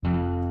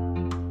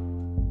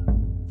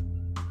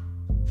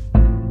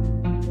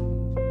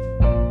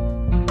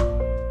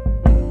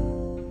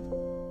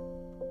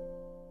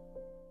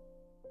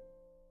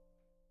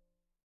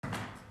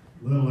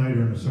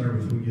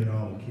service we get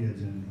all the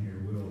kids in here,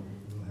 we'll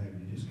have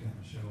you just kind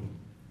of show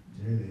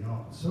Jerry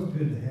off. It's so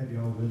good to have you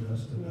all with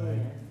us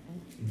today.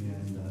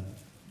 And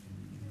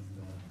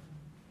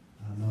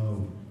I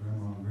know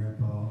Grandma and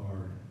Grandpa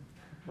are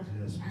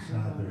just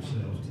beside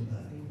themselves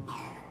today.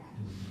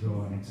 Just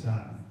joy and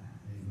excitement.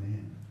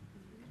 Amen.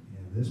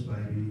 And this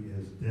baby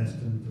is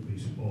destined to be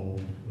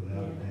spoiled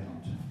without a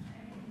doubt.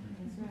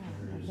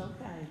 That's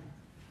okay.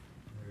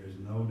 There is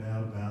no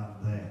doubt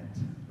about that.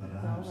 But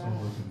I'm so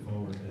looking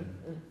forward to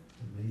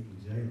meeting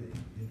Jaylee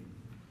and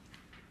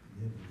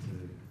getting to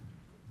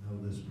know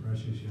this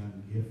precious young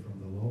gift from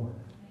the Lord.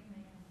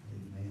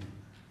 Amen.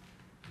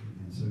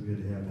 Amen. So good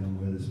to have him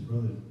with us.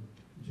 Brother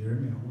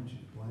Jeremy, I want you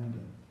to plan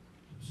to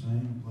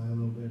sing, play a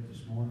little bit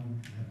this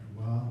morning. After a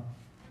while,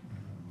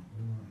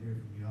 we want to hear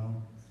from y'all.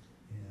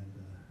 And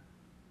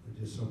we're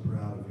just so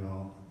proud of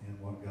y'all and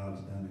what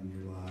God's done in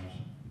your lives.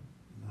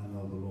 And I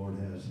know the Lord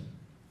has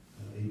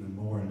even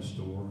more in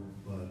store,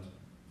 but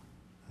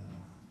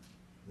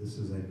this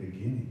is a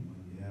beginning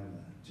when you have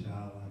a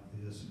child like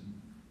this,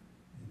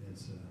 and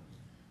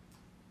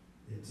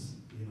it's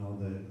you know,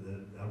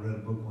 I read a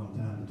book one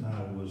time, the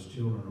title was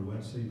Children Are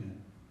Wet Cement.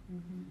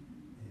 And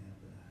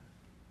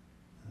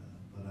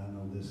but I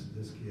know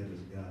this kid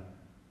has got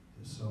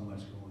just so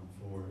much going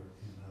for it,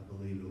 and I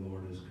believe the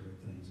Lord has great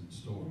things in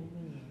store.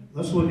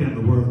 Let's look into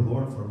the Word of the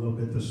Lord for a little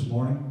bit this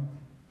morning.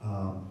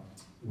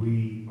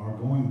 We are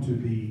going to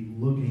be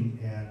looking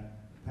at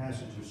a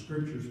passage of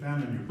scriptures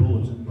found in your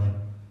bulletin,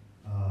 but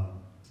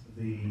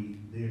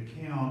the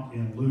account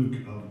in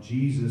Luke of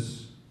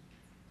Jesus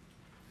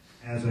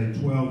as a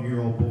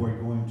 12-year-old boy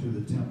going to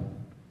the temple.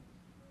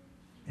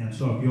 And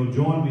so if you'll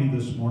join me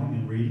this morning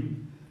in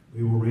reading,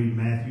 we will read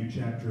Matthew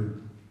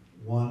chapter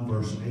 1,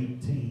 verse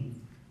 18.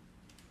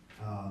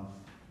 Hold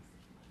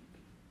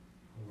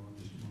on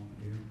just a moment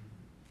here.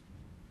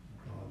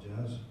 I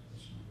apologize.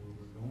 That's not where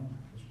we're going.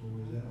 That's where we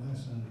was at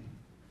last Sunday.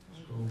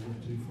 Scroll a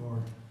little too far.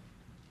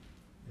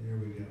 There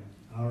we go.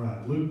 All right,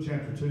 Luke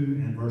chapter 2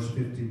 and verse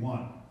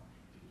 51.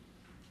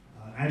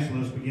 Actually,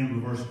 let's begin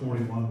with verse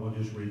 41. We'll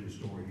just read the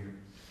story here.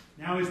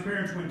 Now his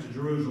parents went to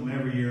Jerusalem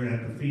every year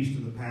at the feast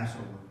of the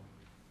Passover.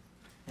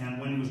 And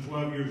when he was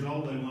 12 years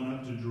old, they went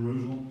up to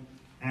Jerusalem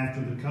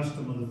after the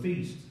custom of the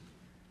feast.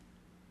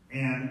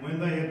 And when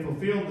they had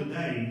fulfilled the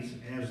days,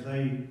 as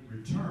they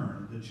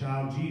returned, the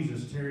child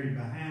Jesus tarried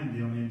behind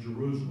them in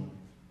Jerusalem.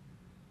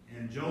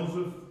 And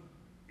Joseph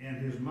and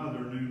his mother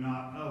knew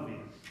not of it.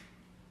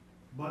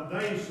 But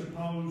they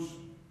supposed...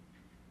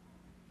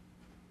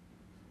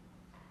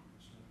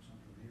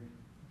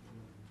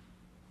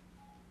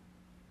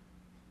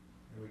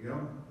 There we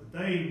go. But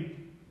they,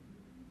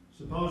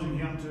 supposing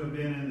him to have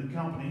been in the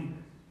company,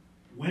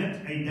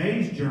 went a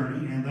day's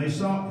journey, and they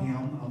sought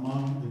him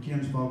among the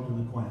kinsfolk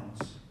and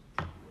acquaintance.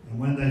 And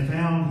when they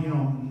found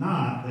him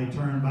not, they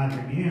turned back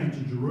again to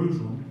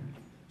Jerusalem,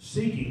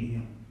 seeking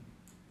him.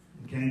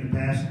 It came to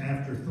pass,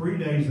 after 3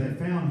 days, they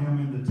found him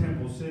in the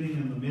temple, sitting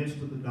in the midst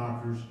of the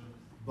doctors,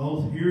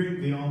 both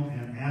hearing them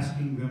and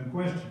asking them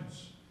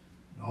questions.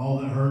 And all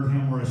that heard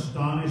him were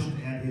astonished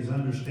at his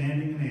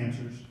understanding and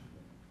answers.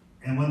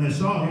 And when they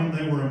saw him,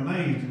 they were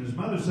amazed. And his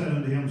mother said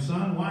unto him,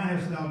 Son, why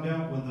hast thou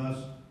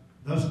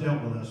thus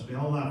dealt with us?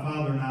 Behold, thy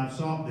father and I have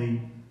sought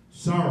thee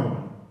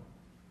sorrowing.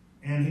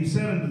 And he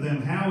said unto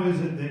them, How is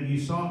it that ye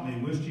sought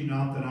me? Wist ye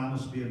not that I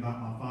must be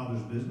about my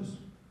father's business?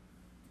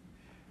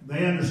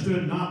 They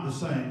understood not the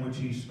saying which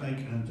he spake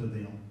unto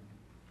them.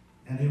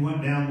 And he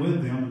went down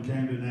with them and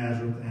came to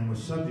Nazareth and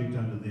was subject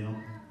unto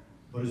them.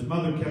 But his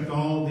mother kept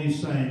all these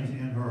sayings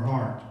in her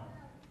heart.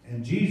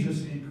 And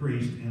Jesus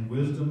increased in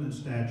wisdom and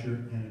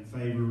stature and in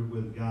favor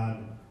with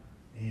God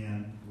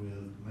and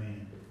with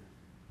man.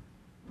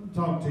 I'm going to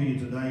talk to you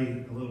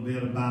today a little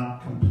bit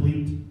about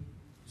complete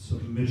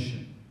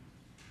submission.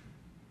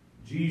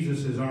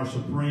 Jesus is our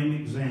supreme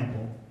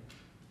example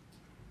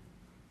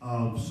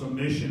of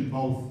submission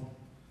both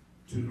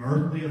to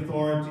earthly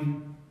authority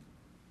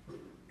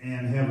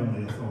and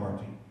heavenly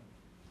authority.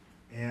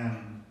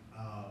 And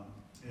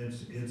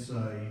it's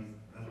a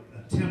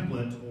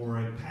template or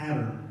a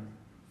pattern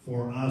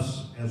for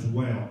us as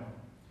well.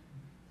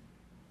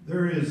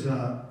 There is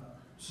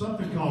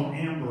something called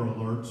Amber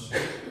Alerts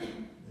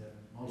that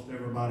most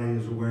everybody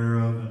is aware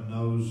of and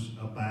knows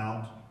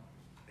about.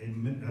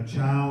 A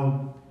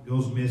child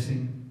goes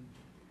missing,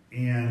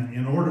 and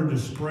in order to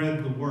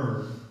spread the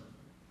word,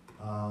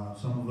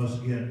 some of us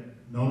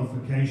get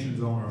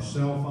notifications on our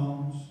cell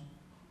phones.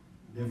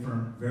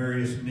 Different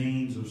various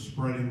means of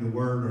spreading the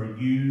word are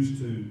used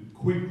to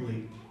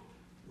quickly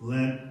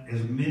let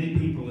as many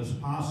people as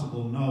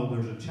possible know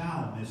there's a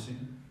child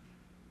missing.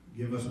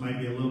 Give us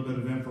maybe a little bit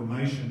of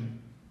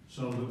information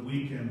so that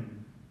we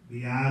can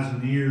be eyes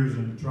and ears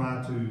and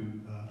try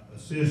to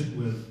assist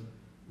with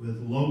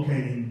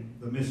locating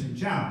the missing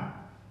child.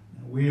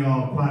 Now, we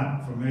are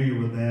quite familiar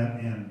with that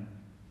and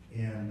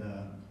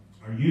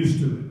are used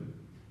to it.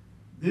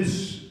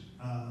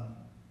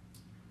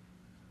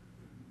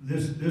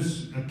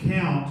 This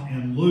account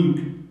in Luke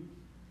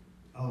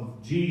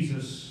of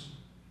Jesus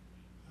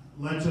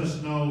lets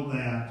us know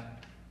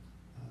that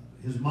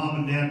his mom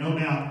and dad, no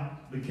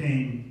doubt,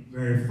 became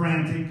very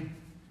frantic.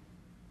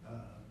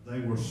 They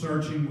were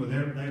searching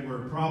they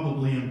were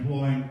probably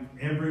employing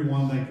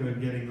everyone they could,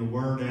 getting the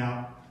word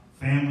out.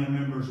 Family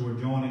members were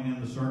joining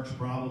in the search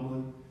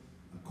probably.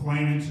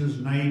 Acquaintances,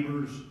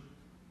 neighbors,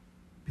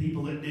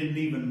 people that didn't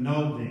even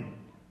know them.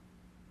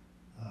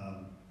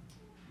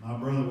 My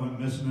brother went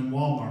missing in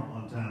Walmart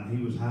one time.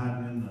 He was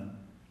hiding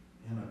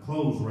in a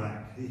clothes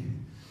rack.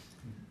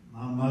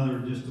 My mother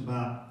just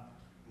about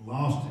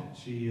lost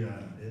it.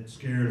 It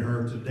scared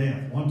her to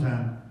death. One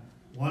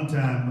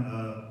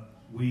time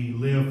we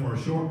lived for a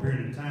short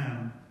period of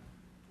time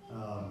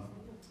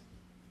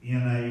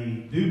in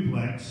a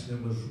duplex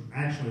that was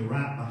actually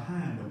right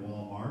behind a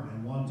Walmart.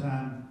 And one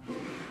time,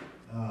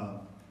 I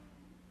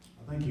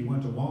think he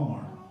went to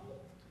Walmart.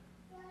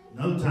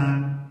 Another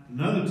time,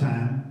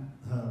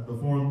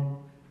 before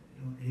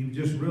he was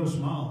just real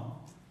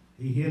small,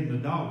 he hid in the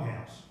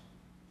doghouse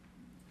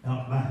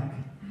out back.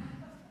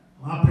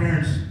 My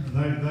parents,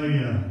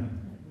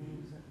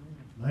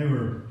 they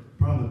were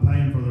probably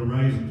paying for their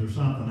raisins or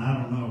something. I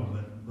don't know,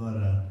 but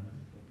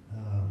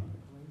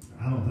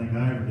I don't think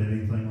I ever did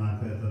anything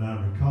like that I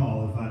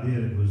recall. If I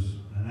did, it was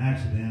an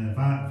accident. If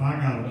I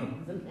got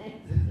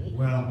it,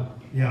 well,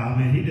 yeah, I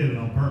mean, he did it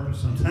on purpose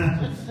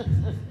sometimes.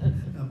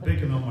 I'm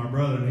picking on my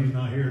brother, and he's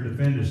not here to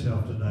defend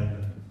himself today.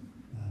 But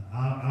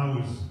I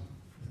was,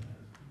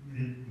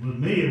 with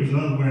me, it was the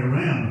other way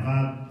around. If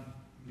I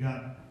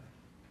got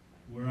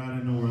where I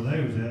didn't know where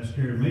they was at, it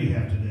scared me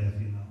half to death,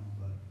 you know.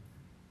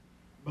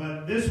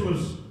 But this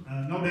was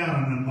no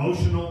doubt an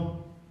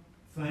emotional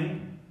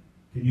thing.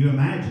 Can you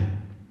imagine?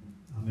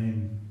 I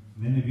mean,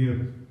 many of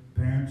you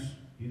parents,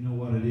 you know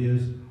what it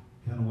is,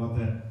 kind of what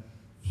that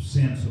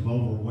sense of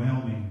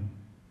overwhelming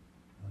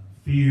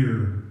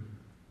fear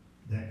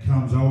that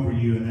comes over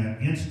you in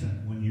that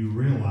instant when you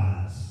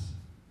realize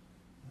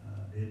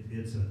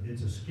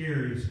it's a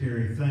scary,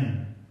 scary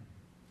thing.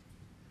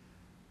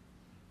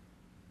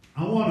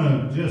 I want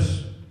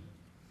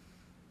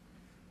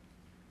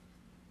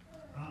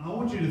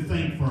you to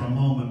think for a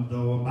moment,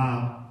 though,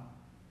 about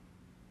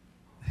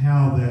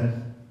how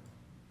that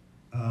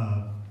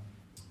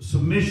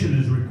submission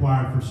is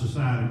required for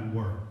society to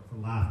work, for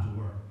life to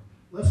work.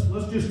 Let's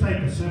just take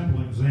a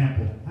simple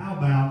example. How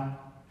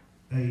about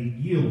a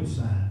yield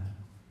sign?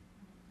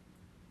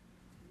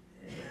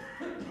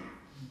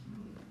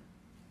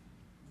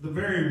 The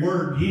very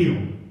word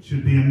yield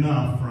should be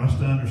enough for us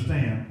to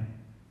understand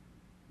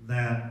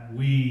that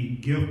we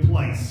give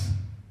place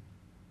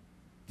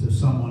to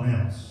someone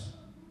else.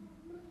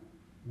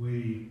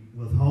 We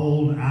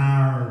withhold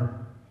our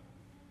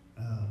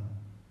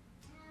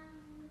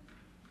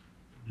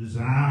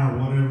desire,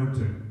 whatever,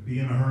 to be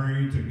in a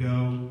hurry to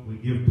go. We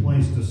give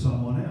place to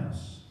someone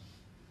else.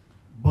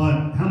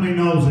 But how many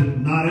knows that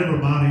not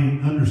everybody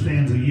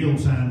understands a yield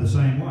sign the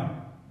same way?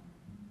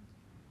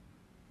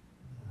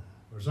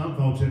 For some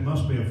folks, it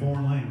must be a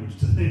foreign language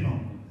to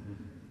them,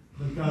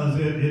 because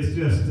it's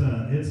just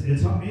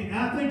it's.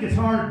 I think it's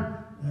hard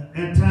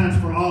at times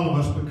for all of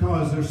us,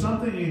 because there's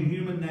something in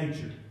human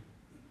nature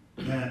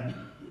that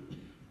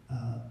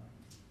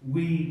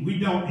we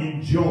don't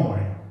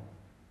enjoy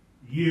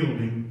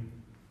yielding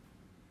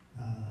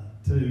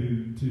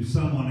to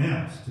someone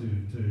else.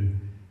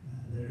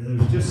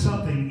 There's just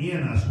something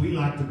in us. We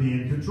like to be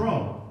in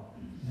control.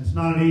 It's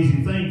not an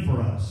easy thing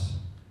for us,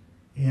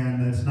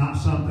 and it's not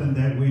something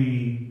that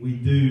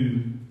we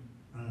do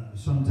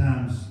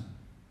sometimes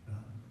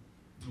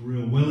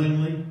real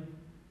willingly.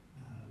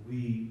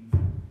 We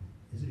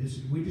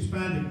just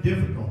find it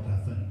difficult, I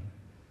think.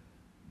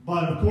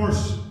 But of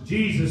course,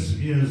 Jesus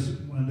is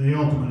the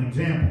ultimate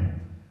example.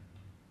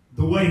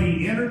 The way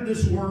he entered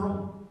this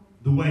world,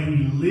 the way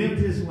he lived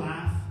his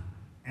life,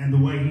 and the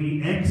way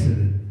he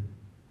exited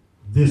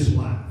this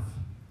life,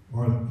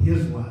 or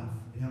his life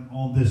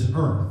on this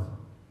earth,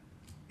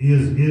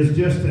 is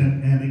just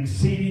an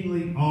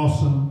exceedingly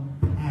awesome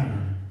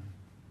pattern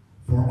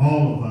for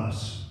all of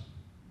us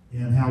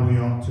in how we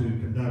ought to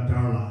conduct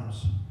our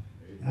lives.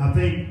 I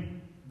think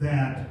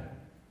that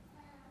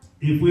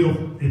if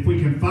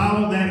we can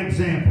follow that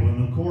example,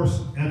 and of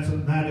course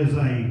that is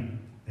a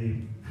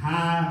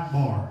high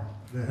bar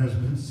that has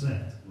been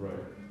set. Right.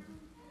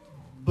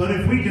 But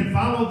if we can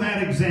follow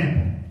that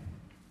example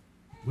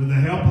with the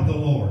help of the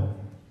Lord,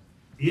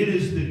 it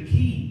is the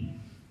key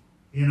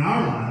in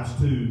our lives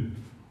to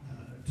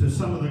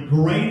some of the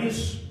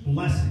greatest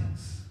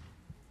blessings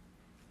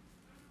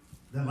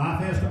that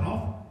life has to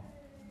offer.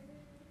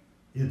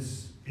 I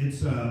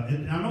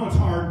know it's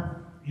hard,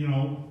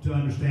 to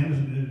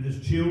understand as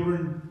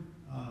children.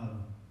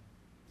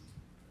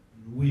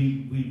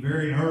 We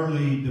very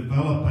early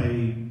develop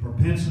a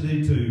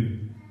propensity to,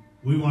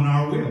 we want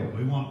our will.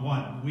 We want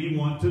what we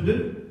want to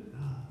do.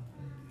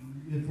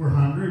 If we're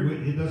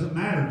hungry, it doesn't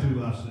matter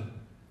to us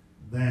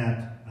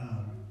that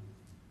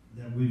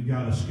we've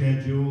got a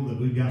schedule, that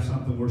we've got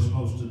something we're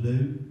supposed to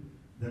do,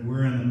 that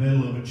we're in the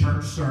middle of a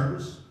church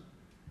service.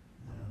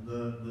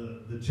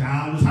 The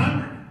child is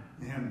hungry,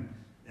 and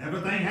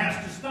everything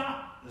has to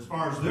stop as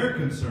far as they're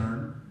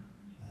concerned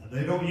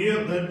They don't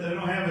yield. They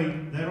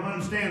don't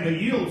understand a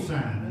yield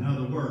sign. In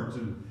other words,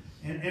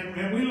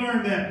 and we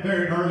learned that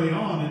very early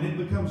on, and it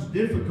becomes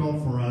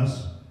difficult for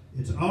us.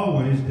 It's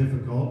always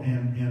difficult,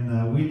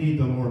 and we need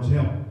the Lord's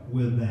help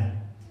with that.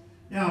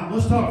 Now,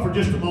 let's talk for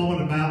just a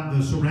moment about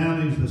the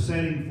surroundings, the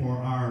setting for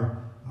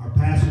our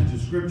passage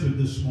of Scripture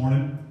this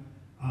morning.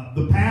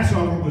 The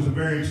Passover was a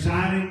very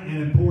exciting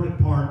and important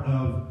part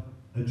of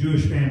a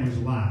Jewish family's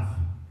life.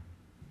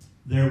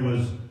 It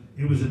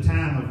was a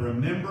time of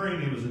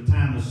remembering. It was a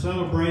time of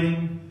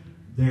celebrating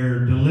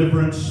their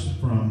deliverance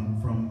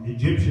from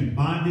Egyptian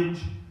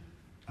bondage.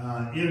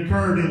 It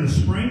occurred in the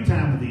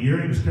springtime of the year.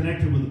 It was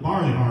connected with the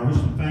barley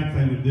harvest. In fact,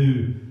 they would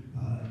do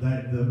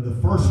the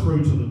first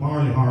fruits of the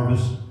barley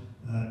harvest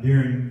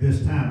during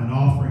this time, an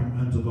offering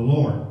unto the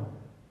Lord.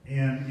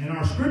 And in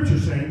our scripture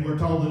setting, we're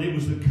told that it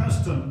was the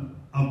custom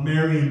of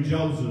Mary and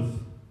Joseph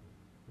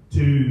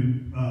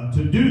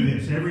to do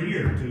this every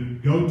year, to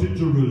go to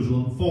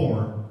Jerusalem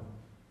for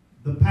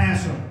the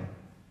Passover.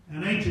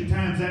 In ancient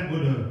times, that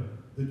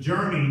the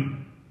journey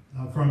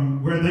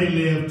from where they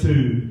lived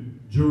to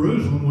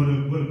Jerusalem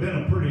would have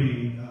been a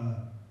pretty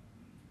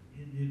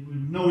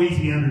no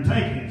easy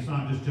undertaking. It's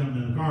not just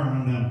jumping in the car and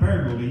running down the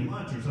Parago to eat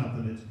lunch or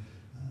something. It's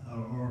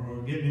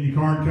or getting in your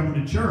car and coming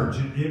to church.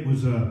 It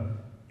was a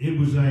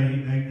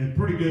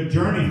pretty good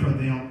journey for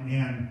them.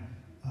 And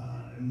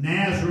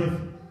Nazareth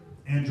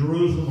and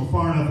Jerusalem were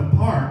far enough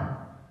apart.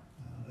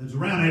 It's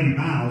around 80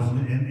 miles,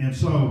 and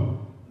so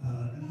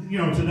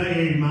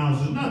today 80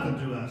 miles is nothing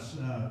to us.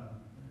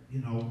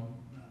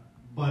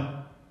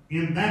 But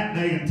in that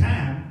day and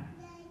time,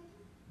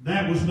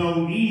 that was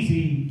no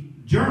easy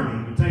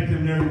journey. It would take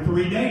them there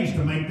 3 days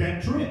to make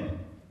that trip.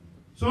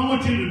 So I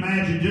want you to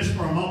imagine just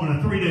for a moment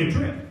a 3-day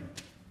trip.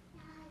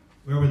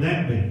 Where would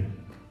that be?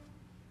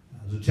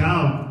 As a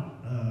child,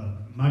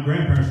 my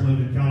grandparents lived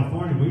in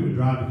California. We would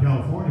drive to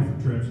California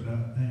for trips,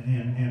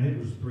 and it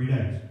was 3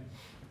 days.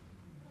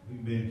 We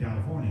could be in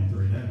California in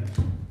 3 days.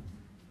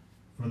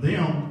 For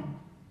them,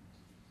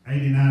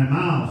 80, 90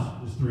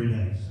 miles is 3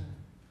 days.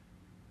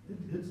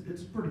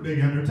 It's a pretty big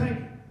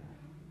undertaking.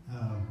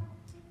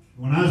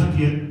 When I was a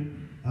kid,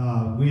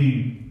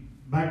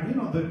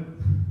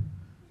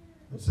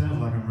 it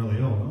sounds like I'm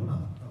really old. I'm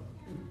not.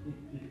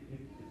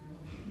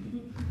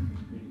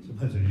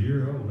 Somebody's a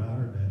year old. I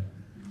heard that.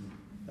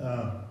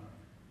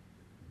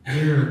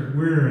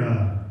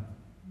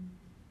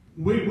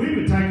 We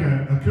would take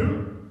a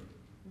cooler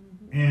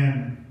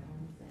and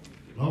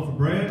a loaf of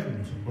bread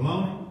and some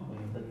bologna,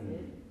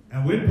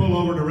 and we'd pull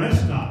over to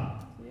rest stop.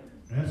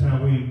 That's how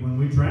when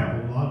we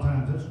traveled, a lot of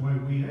times that's the way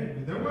we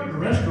ate. There wasn't a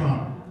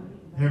restaurant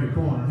in every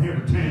corner, in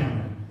every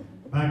town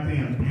back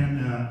then.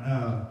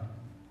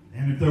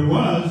 And if there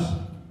was,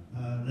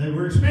 they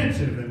were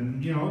expensive,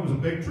 and it was a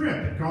big trip.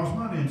 It cost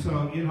money, and so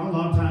a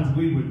lot of times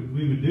we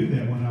would do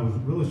that when I was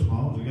really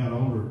small. As we got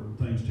older,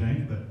 things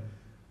changed. But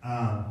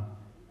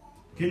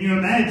can you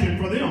imagine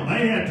for them?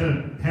 They had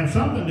to have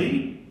something to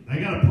eat. They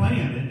got a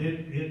plan.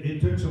 It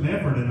took some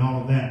effort and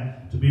all of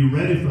that to be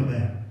ready for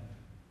that.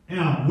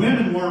 Now,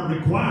 women weren't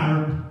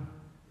required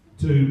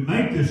to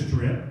make this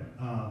trip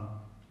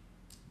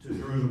to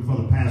Jerusalem for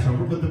the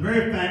Passover, but the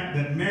very fact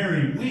that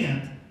Mary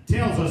went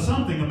tells us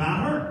something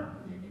about her.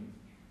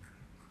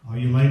 Are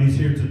you ladies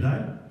here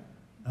today?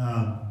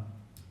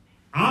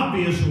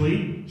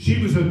 Obviously,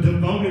 she was a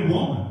devoted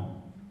woman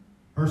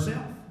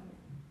herself.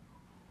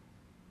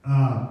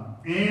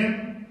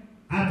 And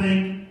I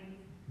think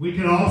we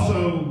can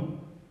also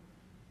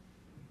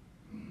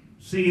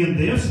see in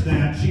this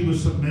that she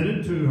was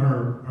submitted to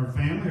her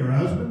family, her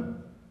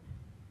husband,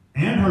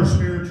 and her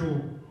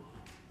spiritual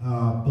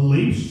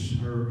beliefs,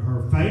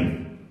 her faith.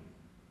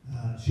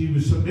 She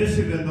was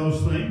submissive in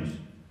those things.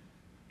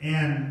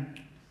 And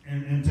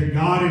to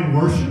God in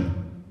worship.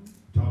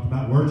 Talked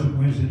about worship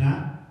Wednesday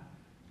night.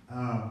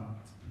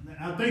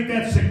 I think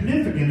that's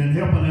significant in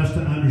helping us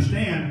to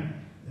understand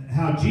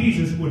how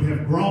Jesus would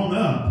have grown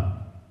up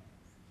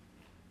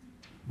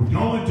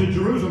going to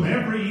Jerusalem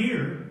every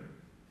year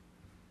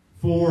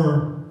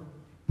for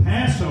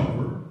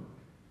Passover,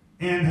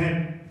 and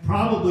had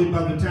probably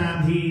by the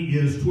time he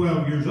is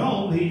 12 years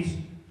old, he's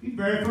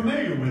very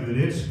familiar with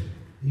it.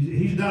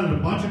 He's done it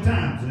a bunch of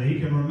times that he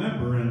can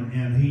remember,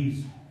 and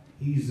he's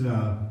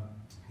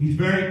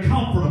very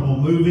comfortable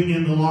moving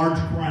into large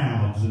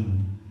crowds,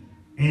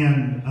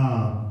 and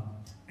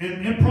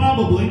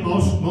probably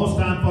most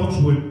time folks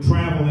would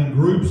travel in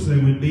groups. They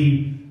would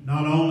be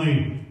not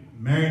only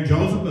Mary and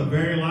Joseph, but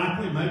very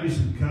likely maybe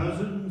some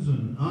cousins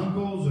and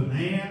uncles and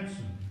aunts,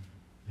 and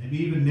maybe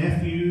even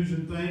nephews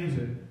and things,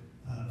 that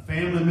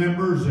family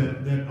members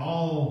that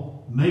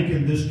all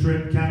making this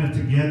trip kind of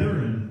together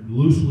and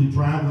loosely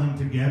traveling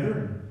together,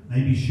 and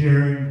maybe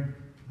sharing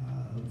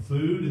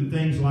food and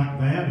things like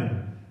that.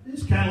 And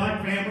it's kind of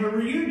like family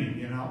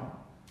reunion,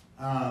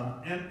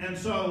 and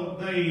so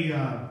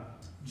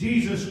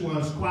Jesus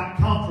was quite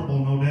comfortable,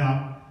 no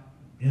doubt,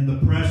 in the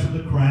press of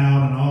the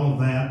crowd and all of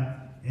that,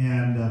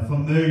 and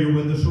familiar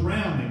with the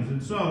surroundings.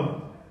 And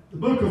so the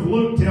book of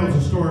Luke tells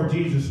the story of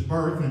Jesus'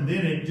 birth, and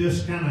then it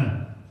just kind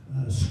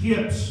of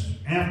skips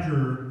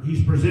after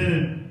he's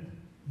presented,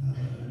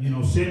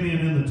 Simeon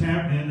in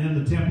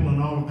the temple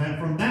and all of that,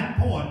 from that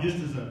point, just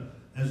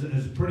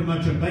as pretty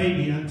much a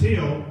baby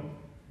until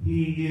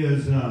he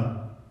is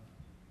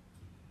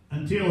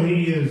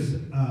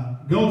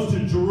goes to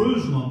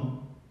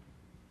Jerusalem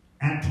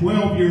at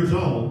 12 years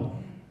old.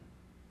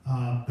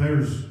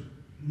 There's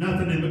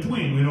nothing in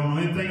between. We don't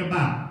know anything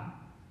about.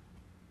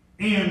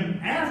 And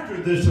after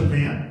this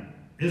event,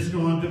 it's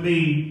going to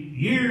be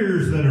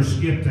years that are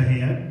skipped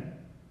ahead,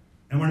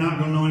 and we're not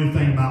going to know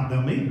anything about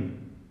them either.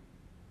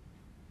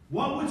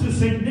 What was the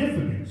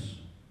significance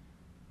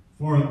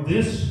for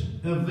this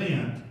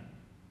event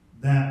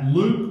that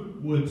Luke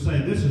would say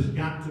this has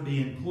got to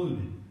be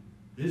included?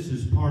 This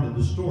is part of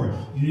the story.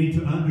 You need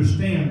to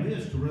understand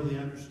this to really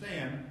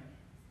understand,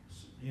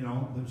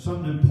 there's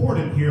something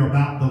important here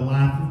about the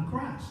life of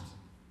Christ.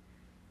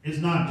 It's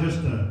not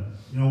just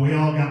we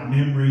all got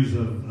memories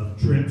of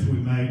trips we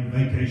made,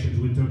 vacations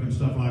we took and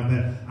stuff like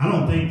that. I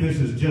don't think this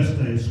is just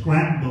a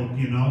scrapbook,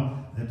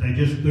 that they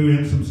just threw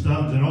in some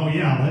stuff and,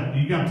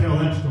 you got to tell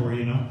that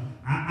story,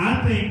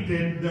 I think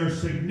that there's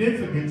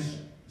significance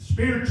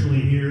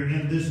spiritually here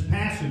in this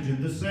passage,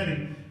 in this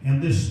setting,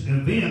 and this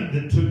event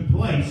that took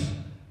place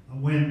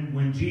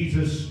when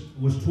Jesus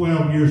was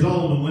 12 years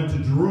old and went to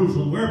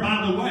Jerusalem, where,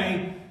 by the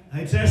way,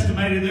 it's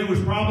estimated there was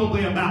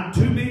probably about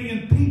 2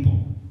 million people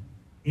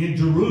in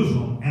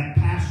Jerusalem at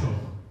Passover.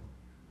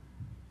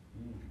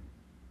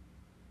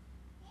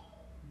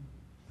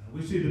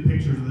 We see the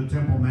pictures of the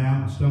Temple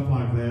Mount and stuff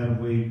like that, and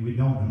we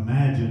don't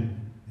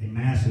imagine a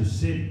massive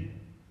city.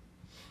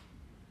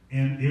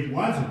 And it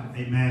wasn't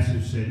a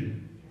massive city,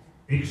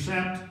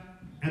 except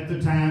at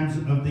the times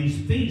of these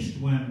feasts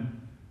when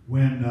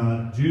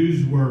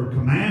Jews were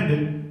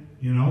commanded,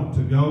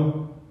 to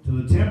go to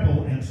the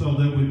temple, and so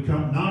they would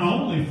come not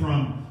only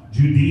from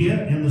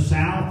Judea in the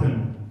south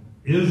and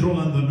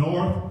Israel in the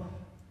north,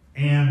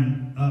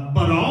 and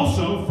but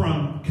also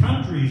from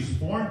countries,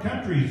 foreign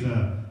countries,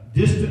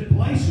 distant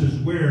places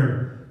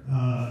where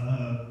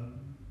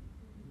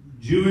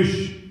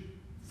Jewish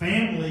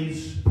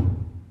families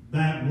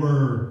that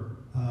were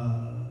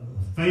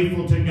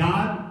faithful to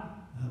God,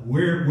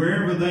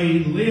 wherever they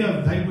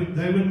lived,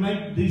 they would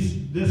make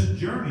this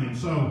journey. And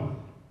so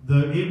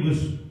it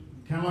was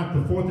kind of like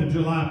the 4th of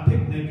July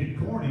picnic at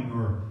Corning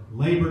or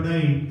Labor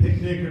Day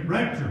picnic at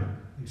Rector,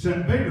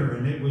 except bigger.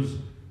 And it was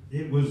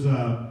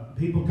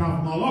people come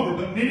from all over.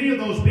 But many of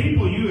those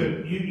people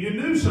you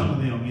knew some of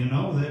them.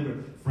 They were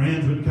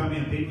friends would come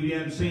in, people you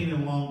hadn't seen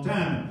in a long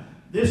time. And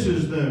this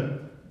is the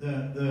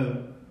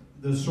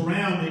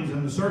surroundings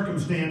and the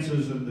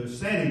circumstances and the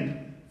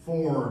setting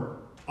for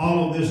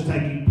all of this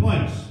taking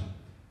place.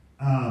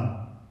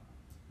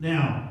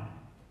 Now,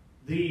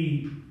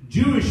 the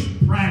Jewish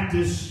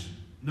practice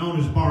known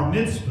as bar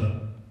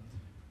mitzvah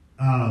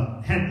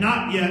had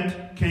not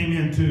yet came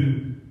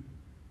into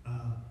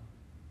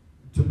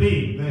to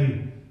be.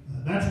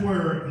 That's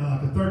where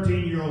like a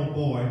 13-year-old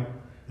boy,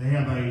 they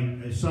have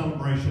a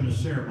celebration, a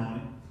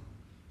ceremony,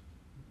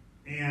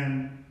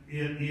 and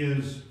it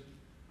is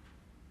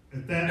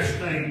at that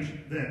stage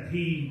that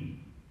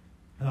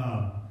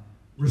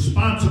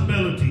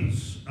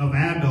responsibilities of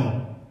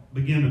adult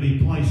begin to be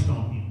placed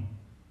on him.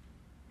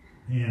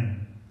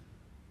 And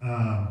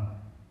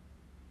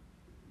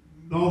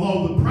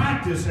although the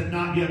practice had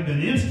not yet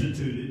been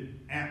instituted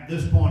at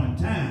this point in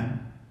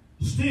time,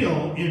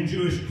 still in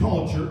Jewish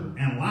culture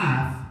and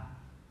life,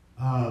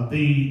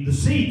 the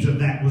seeds of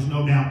that was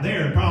no doubt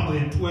there. Probably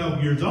at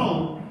 12 years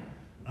old,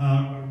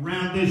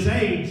 around this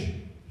age,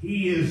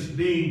 he is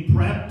being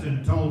prepped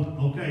and told,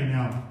 okay,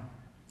 now,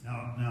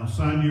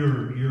 son,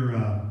 you're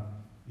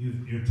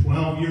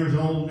 12 years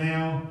old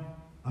now.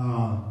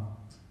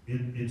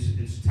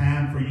 It's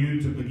time for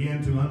you to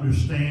begin to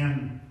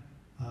understand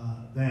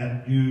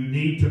that you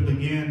need to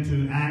begin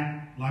to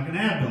act like an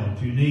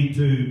adult. You need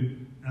to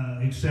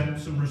accept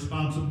some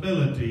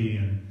responsibility,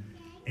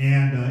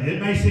 and it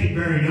may seem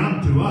very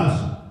young to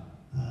us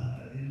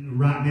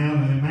right now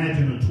to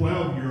imagine a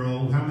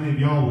 12-year-old. How many of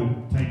y'all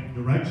would take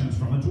directions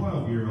from a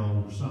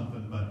 12-year-old or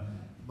something?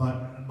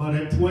 But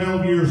at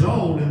 12 years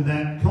old in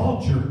that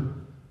culture,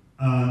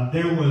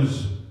 there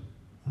was,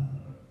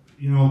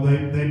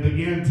 they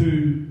began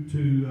to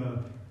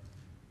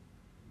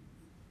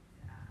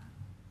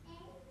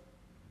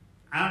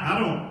I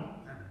don't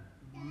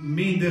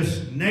mean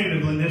this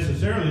negatively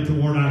necessarily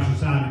toward our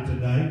society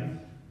today,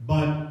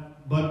 but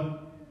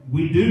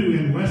we do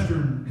in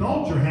Western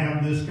culture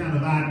have this kind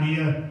of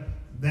idea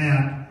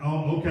that,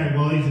 oh, okay,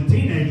 well, he's a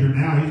teenager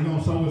now, he's going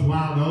to sow his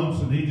wild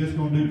oats and he's just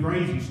going to do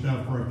crazy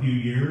stuff for a few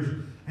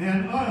years,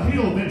 and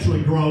he'll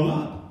eventually grow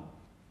up.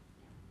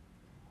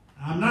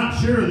 I'm not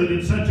sure that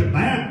it's such a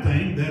bad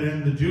thing that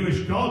in the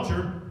Jewish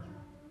culture,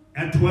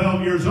 at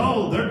 12 years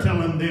old, they're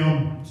telling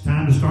them it's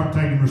time to start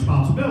taking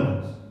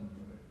responsibilities.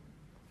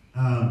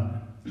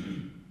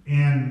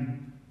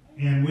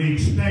 And we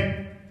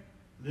expect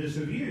this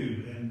of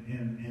you,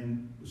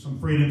 and some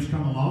freedoms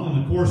come along.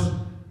 And of course,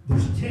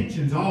 there's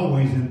tensions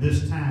always in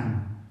this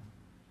time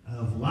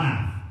of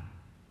life.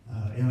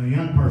 in a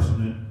young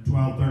person at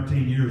 12,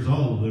 13 years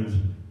old,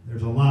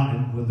 there's a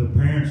lot with the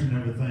parents and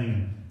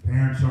everything.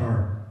 Parents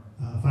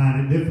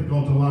find it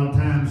difficult a lot of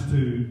times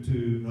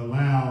to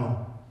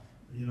allow,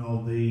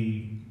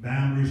 the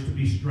boundaries to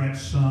be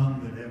stretched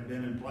some that have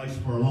been in place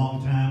for a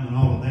long time and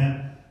all of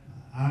that.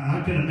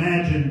 I can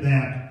imagine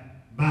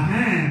that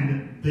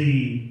behind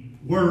the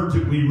words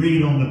that we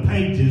read on the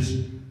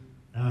pages,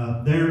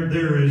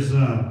 there's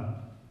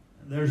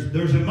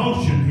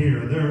emotion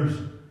here.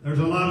 There's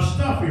a lot of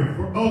stuff here,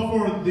 both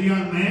for the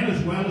young man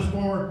as well as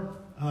for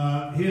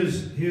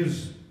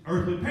his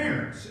earthly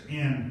parents,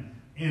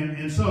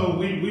 and so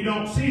we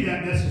don't see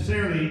that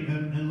necessarily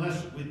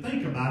unless we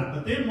think about it.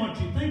 But then once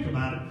you think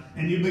about it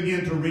and you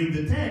begin to read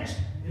the text,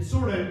 it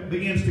sort of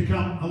begins to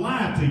come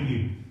alive to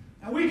you.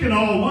 Now we can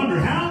all wonder,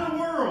 how in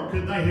the world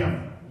could they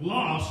have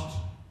lost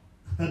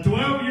a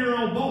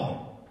 12-year-old boy?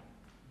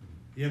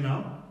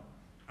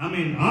 I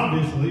mean,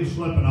 obviously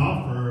slipping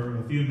off for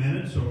a few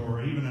minutes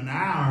or even an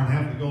hour and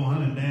have to go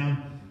hunting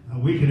down.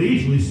 We could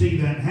easily see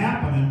that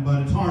happening,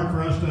 but it's hard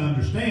for us to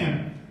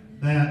understand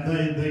that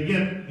they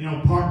get,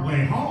 part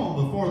way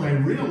home before they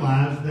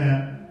realize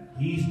that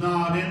he's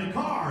not in the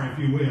car, if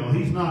you will.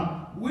 He's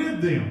not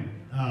with them.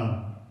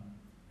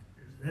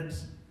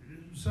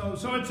 So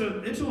it's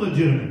a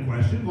legitimate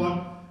question.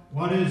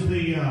 What is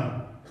the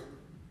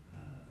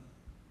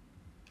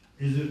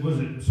was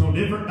it so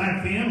different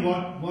back then?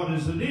 What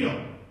is the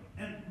deal?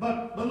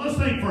 But let's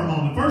think for a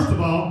moment. First of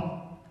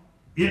all,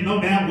 it no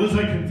doubt was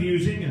a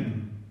confusing and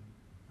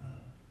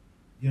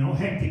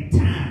hectic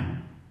time.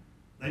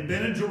 They've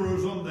been in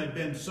Jerusalem. They've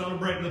been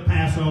celebrating the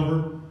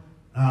Passover.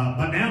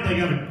 But now they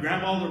got to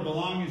grab all their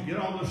belongings, get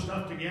all their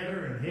stuff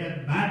together, and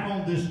head back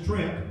on this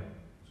trip.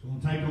 It's going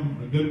to take them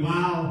a good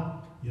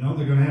while. They're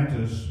going to have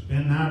to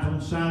spend nights on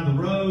the side of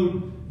the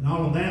road and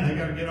all of that. They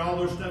got to get all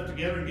their stuff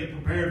together and get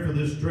prepared for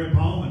this trip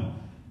home.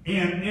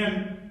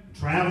 And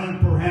traveling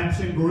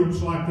perhaps in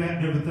groups like that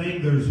and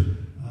everything,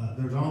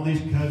 there's all these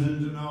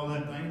cousins and all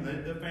that thing.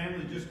 The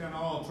family's just kind of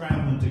all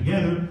traveling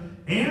together.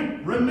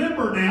 And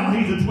remember now,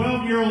 he's a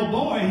 12-year-old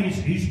boy.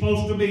 He's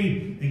supposed to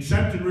be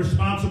accepting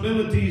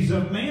responsibilities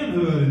of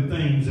manhood and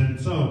things. And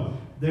so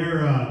they're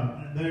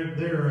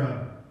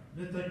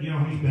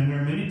he's been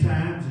there many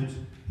times.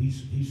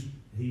 He's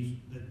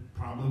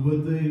probably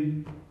with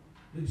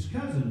his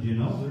cousins.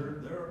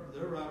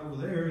 They're right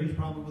over there. He's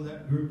probably with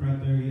that group right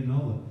there.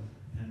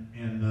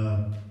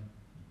 And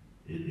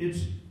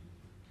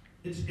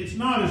it's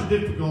not as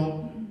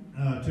difficult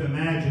to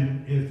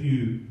imagine if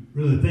you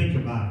really think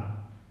about it.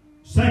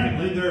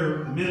 Secondly,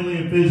 they're mentally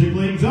and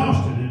physically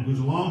exhausted. It was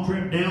a long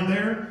trip down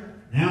there.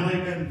 Now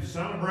they've been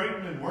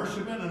celebrating and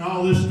worshiping and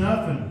all this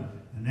stuff, and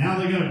now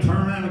they're going to turn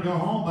around and go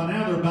home. By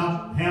now they're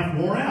about half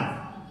wore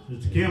out.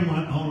 Sister Kim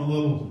went on a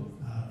little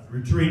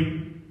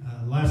retreat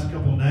the last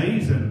couple of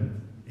days,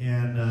 and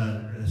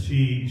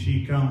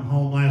she come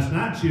home last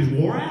night. She was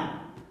wore out.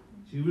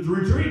 She was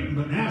retreating,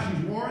 but now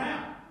she's wore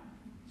out.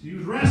 She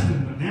was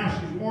resting, but now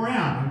she's wore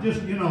out. And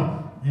just,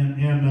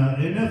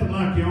 and nothing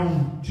like your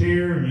own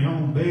chair and your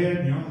own bed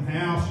and your own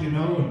house, and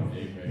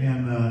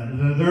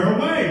they're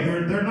away.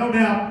 They're no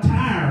doubt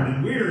tired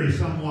and weary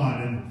somewhat.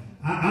 And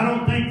I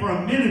don't think for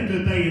a minute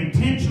that they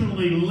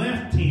intentionally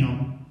left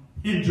him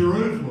in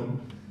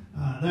Jerusalem.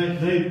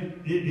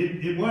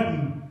 It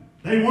wasn't.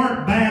 They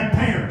weren't bad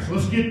parents.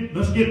 Let's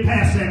get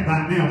past that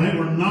right now. They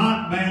were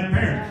not bad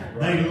parents.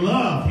 They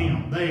loved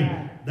him.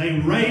 They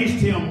raised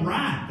him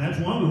right. That's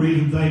one of the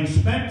reasons they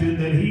expected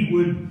that he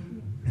would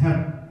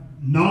have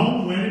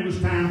known when it was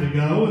time to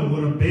go and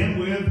would have been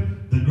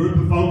with the group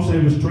of folks they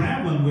was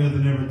traveling with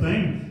and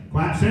everything.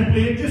 Quite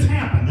simply, it just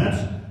happened.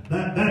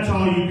 That's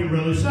all you can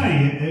really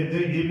say.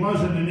 It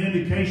wasn't an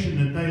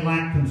indication that they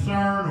lacked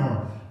concern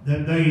or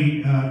that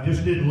they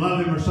just didn't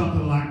love him or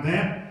something like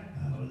that.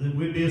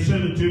 We'd be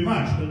assuming too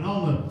much. But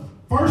on the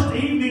first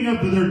evening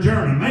of their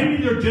journey, maybe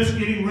they're just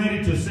getting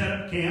ready to set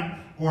up camp,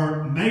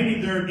 or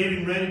maybe they're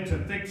getting ready to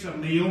fix a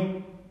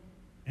meal,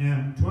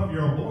 and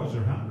 12-year-old boys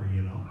are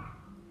hungry,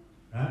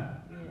 right?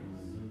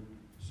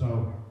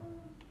 So,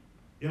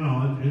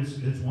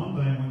 it's one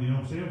thing when you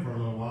don't see them for a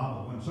little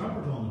while, but when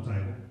supper's on the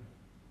table,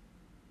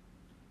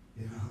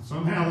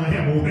 somehow they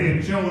have a way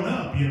of showing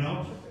up,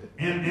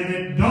 and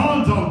it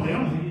dawns on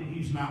them,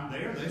 he's not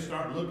there. They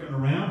start looking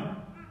around,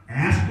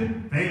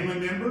 asking family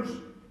members,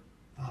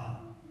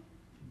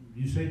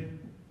 you see,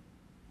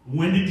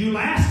 when did you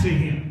last see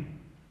him?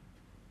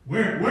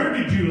 Where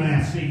did you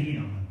last see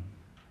him?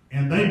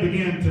 And they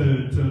begin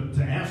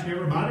to ask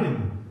everybody,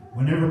 and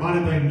when everybody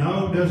they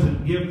know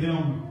doesn't give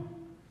them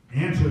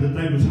answer that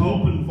they was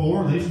hoping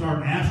for, they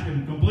start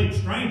asking complete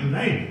strangers,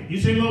 hey, you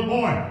see a little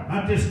boy,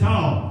 not this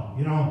tall,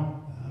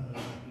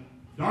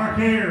 dark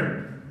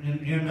hair,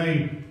 and then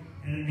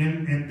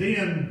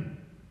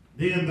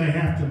they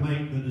have to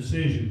make the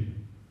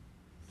decision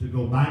to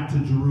go back to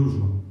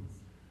Jerusalem,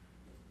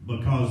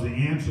 because the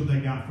answer they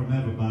got from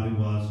everybody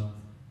was,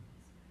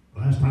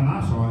 last time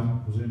I saw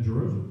him was in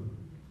Jerusalem.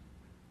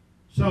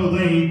 So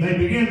they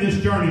began this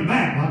journey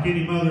back like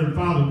any mother and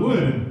father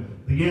would,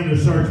 and began their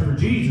search for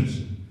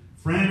Jesus,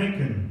 frantic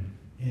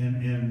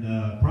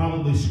and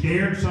probably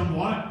scared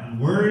somewhat and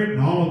worried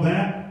and all of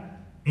that.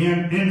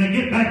 And they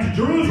get back to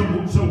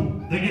Jerusalem.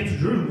 So they get to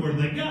Jerusalem. Where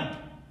do they go?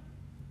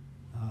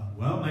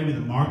 Well, maybe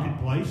the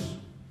marketplace.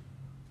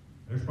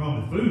 There's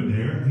probably food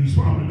there. He's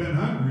probably been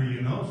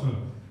hungry, So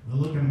they're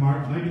looking at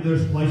market. Maybe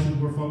there's places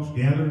where folks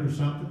gathered or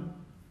something.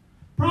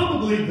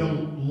 Probably the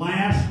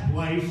last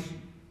place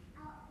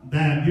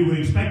that you would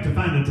expect to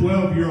find a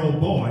 12-year-old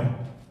boy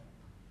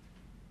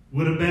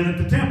would have been at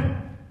the temple,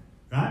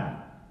 right?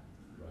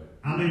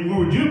 I mean, where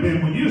would you have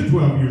been when you was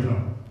 12 years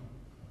old?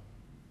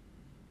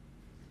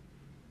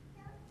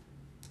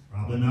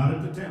 Probably not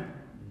at the temple.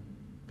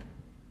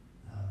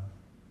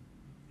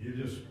 You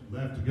just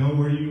left to go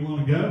where you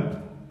want to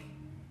go.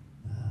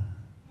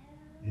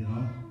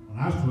 When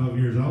I was 12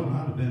 years old,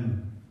 I'd have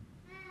been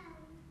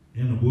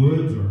in the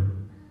woods, or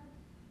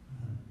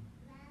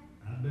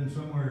I'd been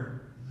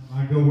somewhere.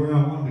 I go where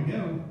I wanted to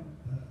go.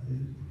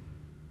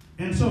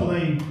 And so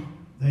they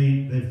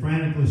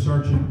frantically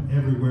searching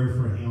everywhere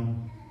for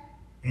him.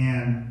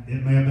 And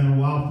it may have been a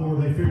while before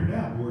they figured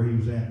out where he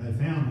was at. They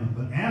found him.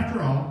 But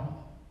after a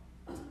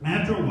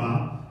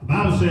while, the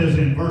Bible says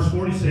in verse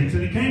 46,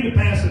 and it came to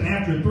pass that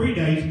after 3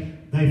 days,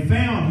 they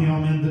found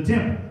him in the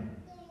temple.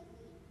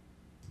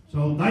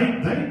 So they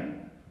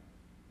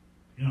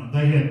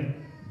had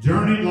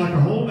journeyed like a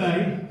whole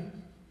day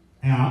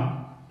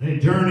out. They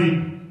had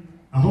journeyed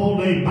a whole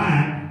day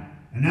back,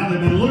 and now they've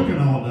been looking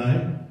all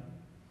day.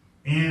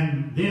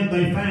 And then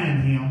they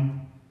find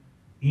him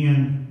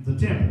in the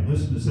temple.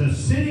 Listen, it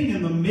says, sitting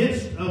in the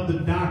midst of the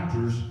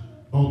doctors,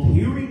 both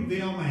hearing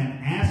them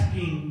and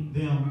asking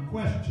them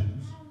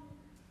questions.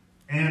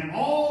 And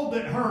all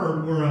that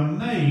heard were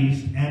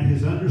amazed at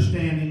his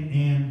understanding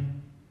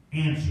and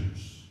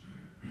answers.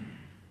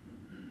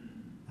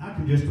 I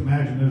can just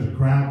imagine there's a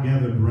crowd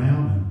gathered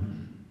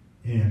around,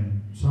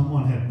 and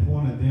someone had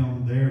pointed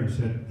them there and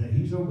said that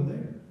he's over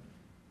there.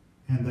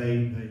 And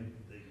they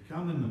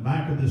come in the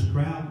back of this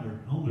crowd,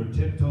 they're on their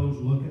tiptoes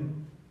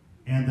looking,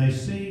 and they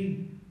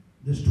see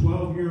this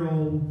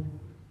 12-year-old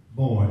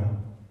boy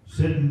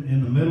sitting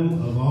in the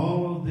middle of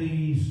all of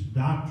these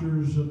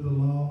doctors of the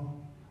law,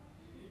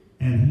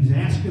 and he's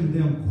asking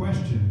them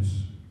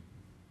questions,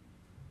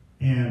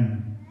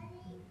 and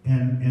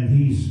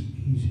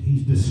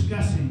he's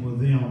discussing with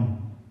them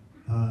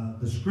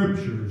the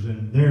scriptures,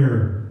 and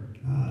they're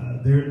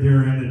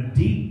in a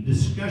deep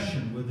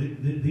discussion with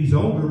these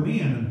older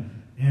men,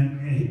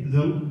 and the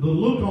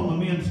look on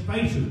the men's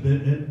faces,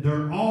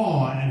 their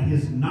awe and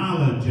his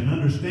knowledge and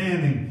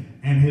understanding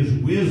and his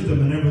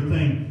wisdom and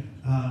everything.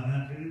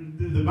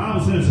 The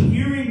Bible says,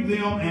 hearing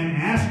them and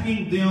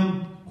asking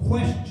them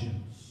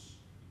questions.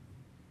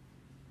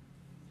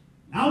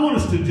 I want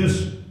us to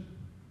just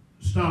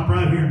stop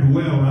right here and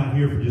dwell right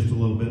here for just a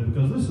little bit,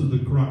 because this is the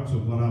crux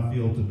of what I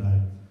feel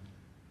today.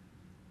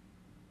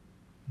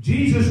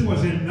 Jesus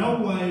was in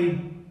no way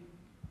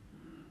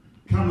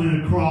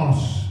coming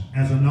across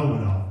as a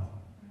know-it-all.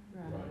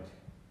 Right.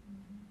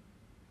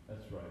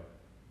 That's right.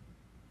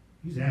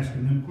 He's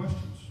asking them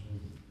questions.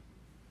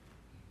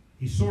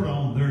 He's sort of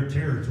on their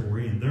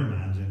territory, in their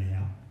minds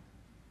anyhow.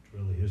 It's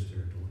really his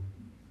territory.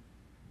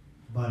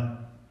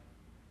 But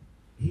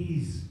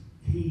he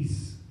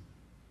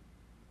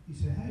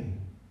said, hey,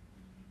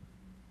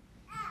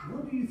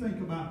 what do you think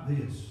about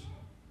this?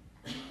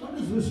 What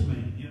does this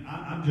mean?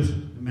 I'm just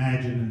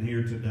imagining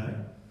here today.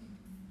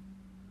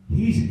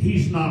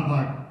 He's not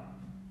like,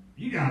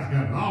 you guys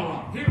got it all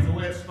wrong. Here's the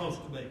way it's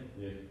supposed to be.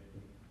 Yeah.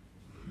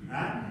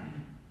 Right?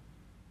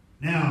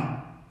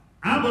 Now,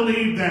 I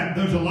believe that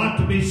there's a lot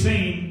to be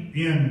seen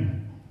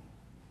in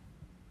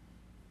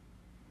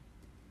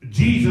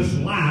Jesus'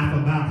 life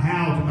about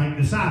how to make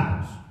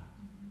disciples.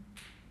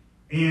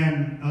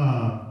 And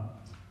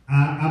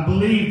I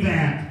believe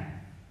that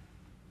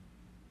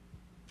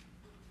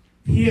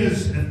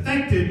his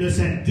effectiveness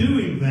at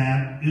doing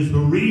that is the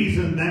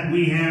reason that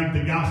we have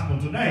the gospel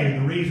today,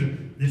 the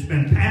reason it's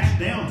been passed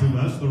down to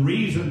us, the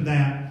reason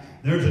that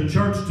there's a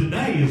church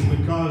today is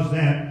because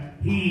that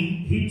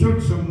he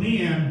took some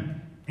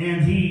men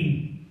and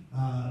he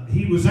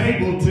was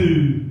able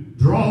to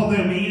draw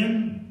them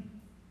in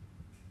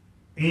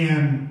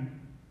and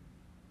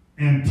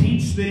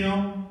teach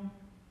them,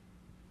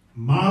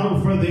 model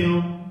for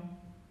them.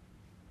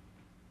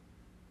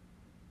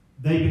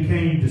 They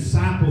became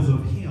disciples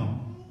of him.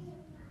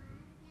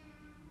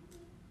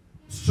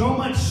 So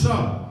much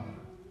so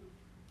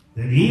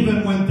that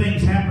even when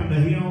things happened to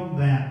him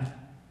that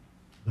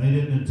they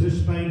didn't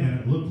anticipate, and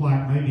it looked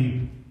like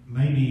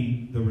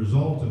maybe the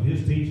result of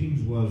his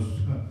teachings was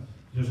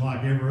just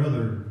like every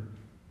other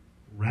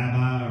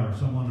rabbi or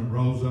someone that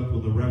rose up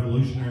with a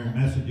revolutionary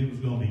message, it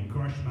was going to be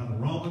crushed by the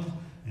Romans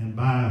and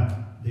by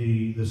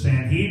the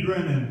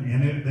Sanhedrin,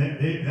 and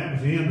that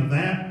was the end of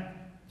that.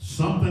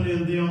 Something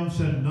in them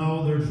said,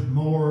 no, there's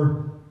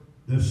more.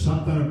 There's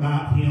something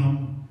about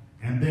him.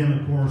 And then,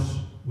 of course,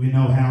 we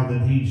know how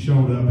that he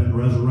showed up in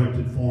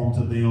resurrected form to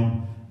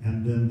them,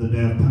 and then the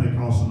day of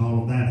Pentecost and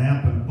all of that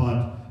happened.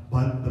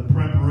 But the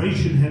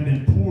preparation had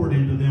been poured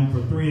into them for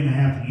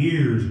 3.5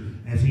 years,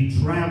 as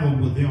he traveled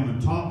with them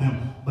and taught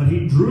them, but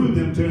he drew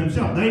them to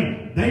himself.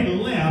 They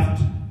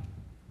left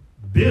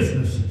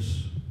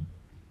businesses,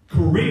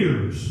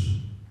 careers,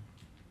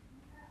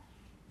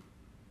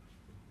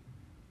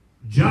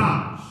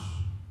 jobs,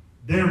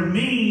 their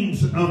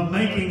means of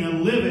making a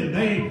living.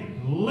 They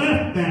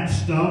left that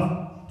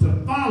stuff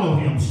to follow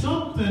him.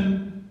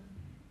 Something,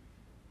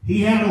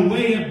 he had a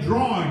way of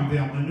drawing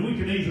them. And we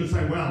could easily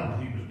say, well,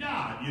 he was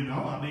God, you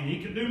know. I mean,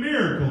 he could do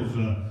miracles.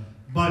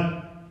 But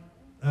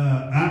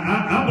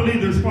I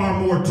believe there's far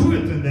more to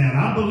it than that.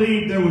 I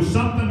believe there was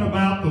something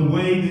about the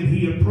way that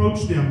he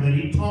approached them, that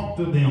he talked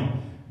to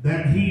them,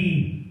 that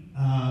he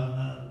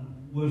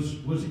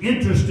was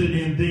interested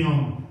in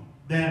them,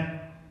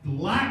 that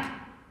like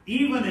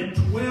even at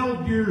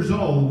 12 years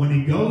old, when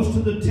he goes to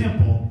the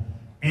temple,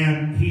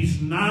 and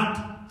he's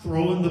not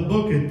throwing the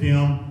book at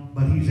them,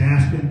 but he's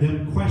asking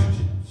them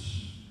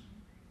questions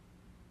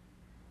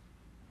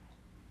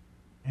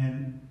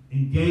and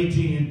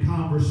engaging in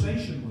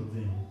conversation with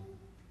them,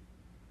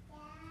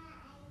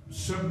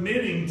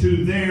 submitting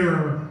to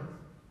their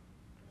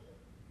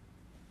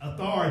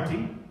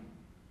authority.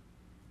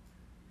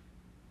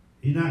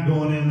 He's not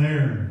going in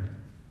there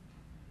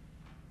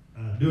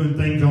and doing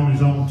things on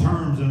his own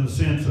terms, in the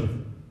sense of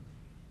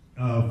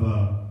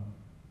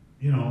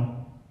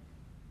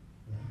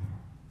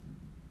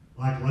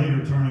like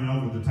later turning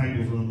over the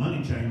tables of the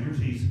money changers.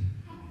 He's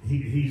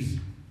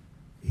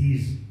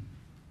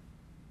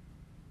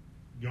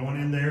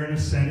going in there in a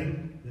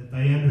setting that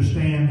they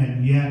understand,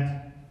 and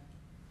yet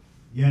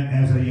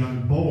as a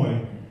young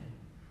boy,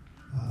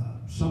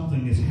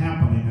 something is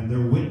happening, and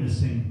they're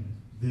witnessing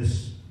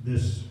this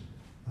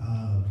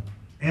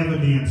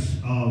evidence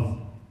of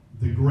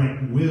the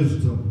great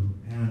wisdom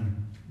and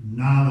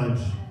knowledge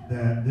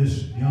that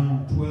this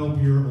young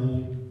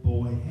 12-year-old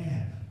boy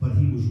had. But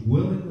he was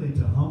willingly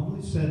to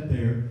humbly sit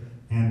there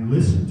and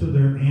listen to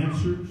their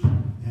answers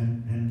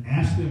and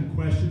ask them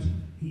questions.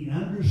 He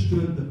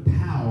understood the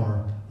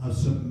power of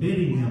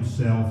submitting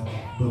himself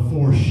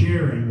before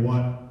sharing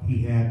what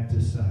he had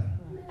to say.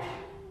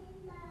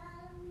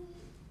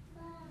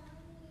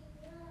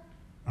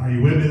 Are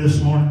you with me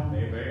this morning?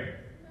 Amen.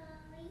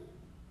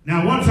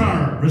 Now, what's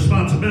our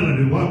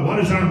responsibility? What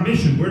is our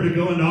mission? We're to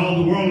go into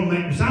all the world and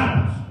make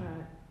disciples.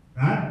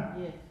 Right?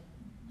 Yes.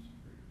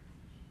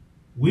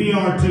 We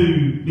are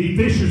to be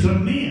fishers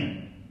of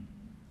men.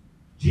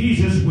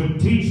 Jesus would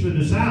teach the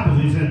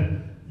disciples. He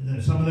said,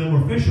 some of them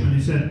were fishermen.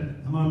 He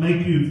said, I'm going to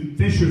make you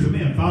fishers of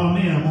men. Follow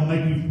me. I'm going to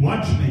make you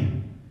watch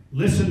me.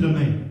 Listen to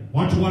me.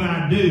 Watch what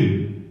I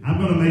do. I'm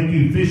going to make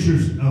you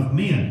fishers of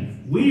men.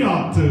 We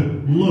ought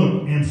to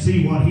look and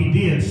see what he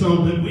did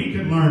so that we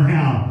can learn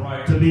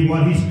how to be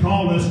what he's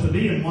called us to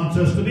be and wants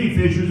us to be,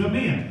 fishers of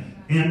men.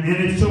 And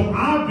it's so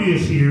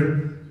obvious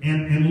here,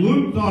 and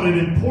Luke thought it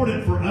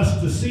important for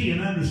us to see and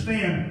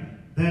understand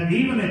that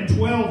even at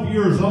 12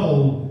 years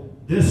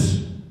old,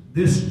 this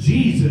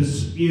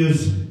Jesus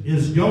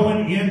is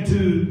going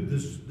into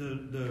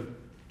the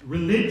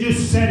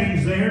religious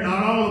settings there.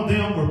 Not all of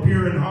them were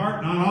pure in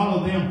heart. Not all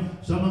of them.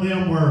 Some of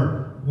them were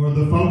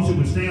the folks who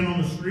would stand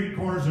on the street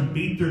corners and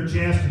beat their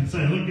chest and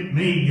say, look at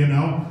me, you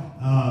know.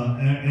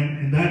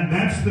 And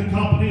that's the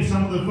company,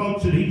 some of the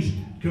folks that he's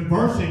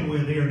conversing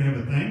with here and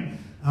everything.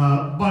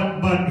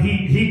 But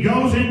he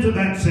goes into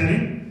that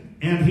setting,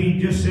 and he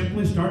just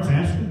simply starts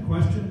asking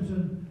questions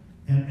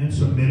and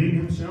submitting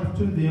himself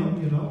to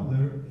them. You know,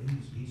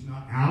 he's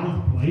not out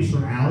of place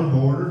or out of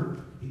order.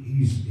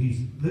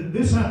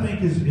 This, I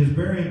think, is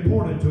very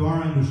important to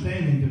our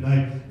understanding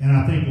today, and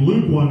I think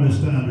Luke wanted us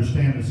to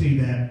understand and see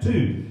that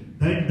too.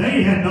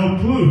 They had no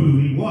clue who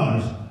he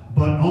was,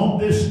 but on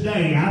this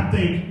day, I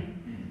think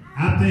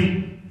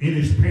in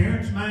his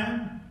parents'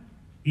 mind,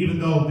 even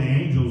though the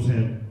angels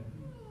had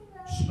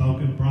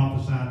spoken,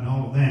 prophesied, and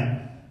all of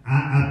that,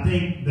 I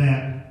think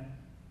that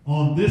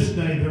on this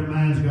day their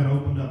minds got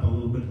opened up a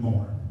little bit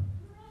more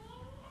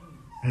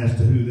as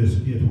to who this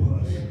kid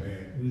was,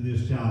 who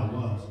this child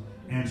was.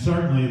 And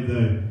certainly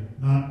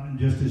not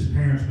just his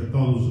parents, but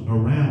those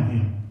around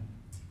him.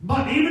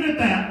 But even at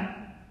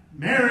that,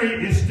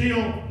 Mary is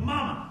still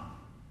mama.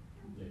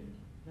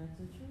 That's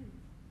the truth.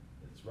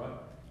 That's right.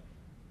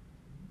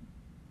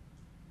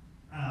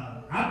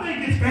 I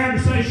think it's fair to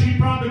say she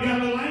probably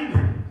got a little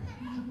angry.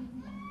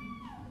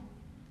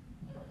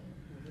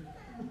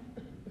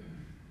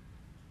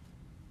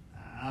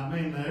 I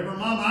mean, every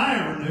mama I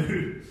ever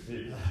knew.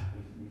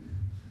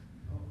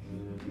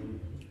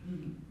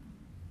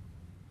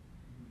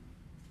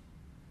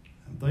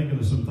 I'm thinking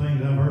of some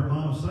things I've heard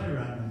mama say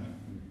right now.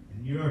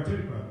 And you are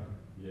too, brother.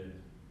 Yes.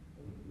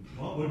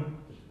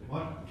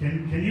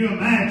 Can you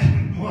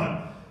imagine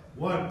what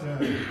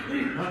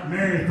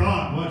Mary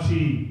thought, what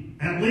she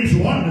at least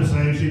wanted to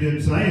say, she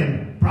didn't say,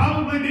 and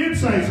probably did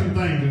say some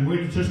things, and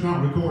it's just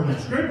not recorded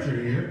in Scripture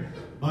here.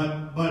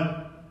 But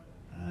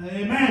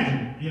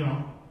imagine, you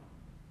know,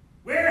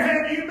 where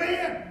have you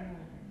been?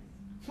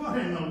 What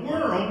in the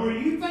world were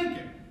you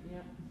thinking?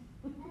 Yep.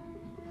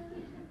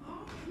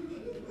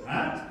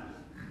 Right?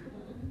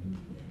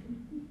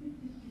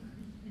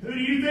 Who do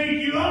you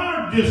think you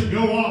are? Just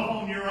go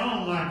off on your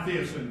on like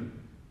this and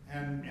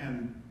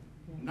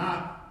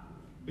not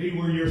be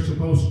where you're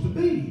supposed to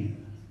be.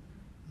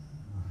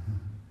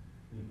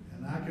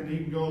 And I can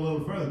even go a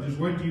little further. Just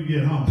wait till you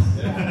get home.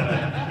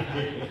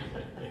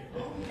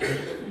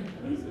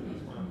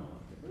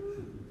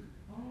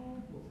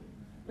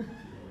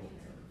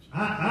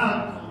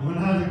 When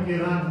I was a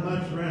kid, I'd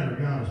much rather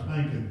got a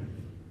spanking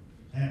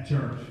at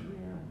church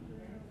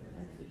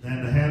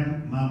than to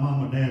have my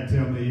mom or dad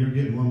tell me you're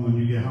getting one when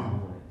you get home.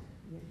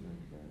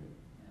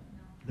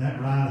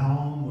 That ride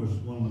home was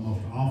one of the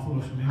most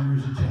awfulest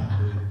memories of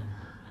childhood.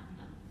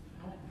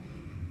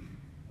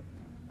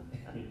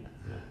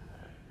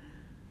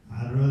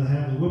 I'd rather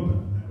have the whooping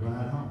than that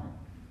ride home.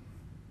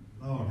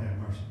 Lord have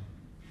mercy.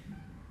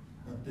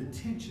 But the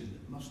tension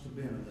that must have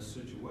been in this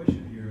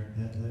situation here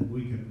that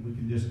we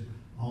can just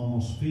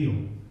almost feel.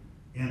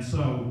 And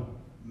so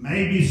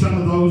maybe some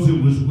of those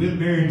who was with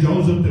Mary and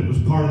Joseph that was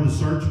part of the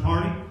search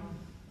party,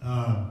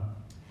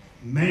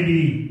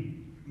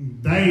 maybe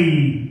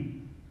they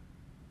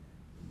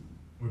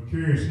were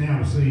curious now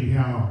to see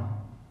how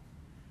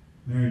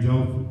Mary and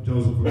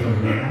Joseph were going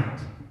to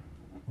react,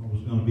 what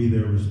was going to be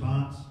their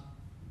response,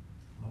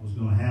 what was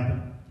going to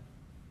happen,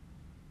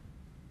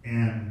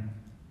 and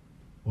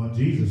what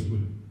Jesus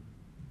would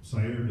say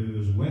or do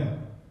as well.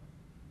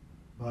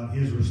 But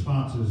his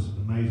response is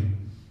amazing.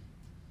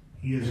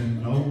 He is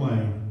in no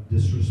way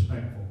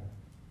disrespectful.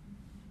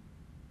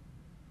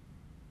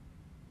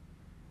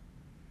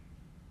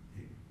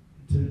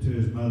 To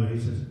his mother,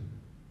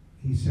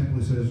 he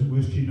simply says,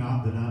 "Wist ye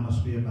not that I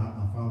must be about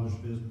my Father's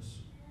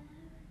business?"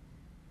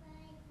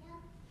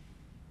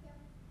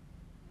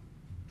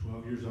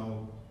 12 years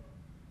old.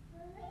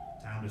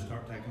 Time to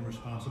start taking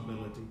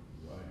responsibility.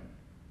 Right.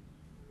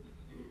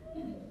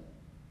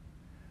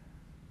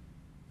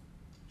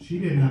 She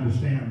didn't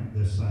understand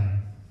this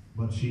saying,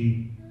 but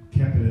she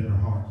kept it in her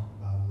heart.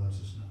 The Bible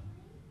lets us know.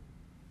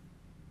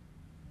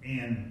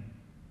 And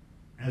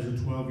as a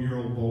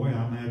 12-year-old boy,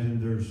 I imagine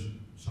there's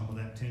some of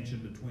that tension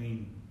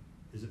between,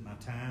 is it my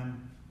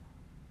time?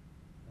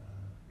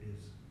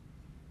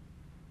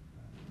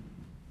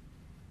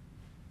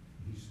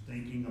 He's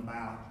thinking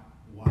about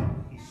what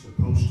he's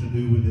supposed to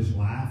do with his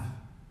life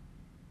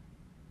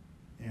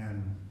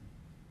and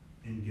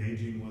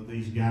engaging with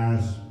these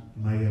guys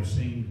may have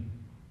seemed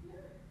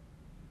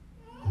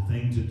the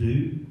thing to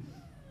do.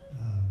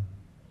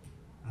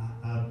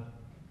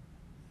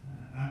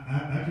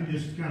 I can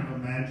just kind of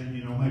imagine,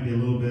 maybe a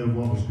little bit of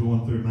what was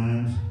going through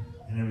minds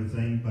and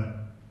everything,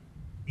 but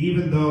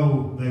even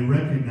though they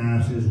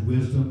recognized his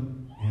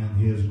wisdom and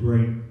his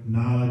great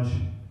knowledge,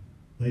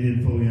 they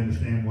didn't fully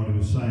understand what he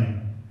was saying.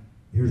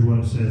 Here's what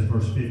it says,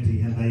 verse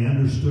 50, "And they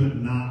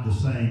understood not the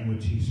saying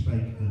which he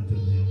spake unto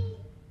them."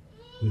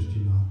 Wist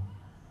ye not?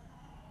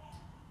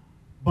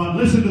 But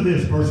listen to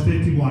this, verse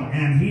 51.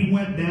 "And he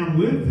went down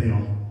with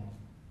them,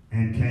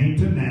 and came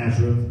to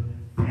Nazareth,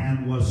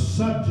 and was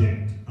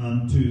subject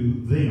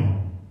unto them."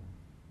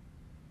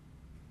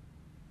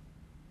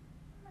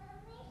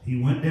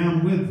 He went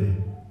down with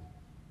them.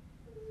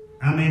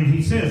 I mean,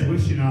 he says,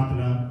 "Wist ye not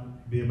that I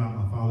be about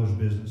my Father's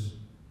business?"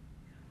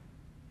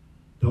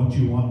 Don't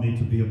you want me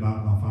to be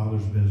about my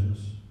Father's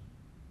business?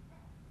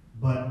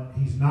 But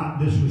he's not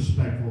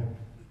disrespectful,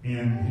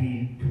 and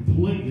he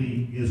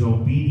completely is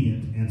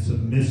obedient and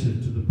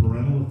submissive to the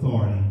parental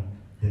authority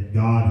that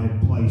God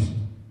had placed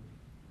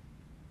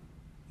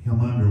him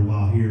under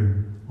while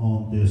here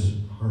on this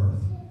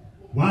earth.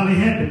 While he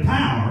had the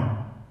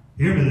power,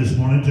 hear me this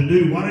morning, to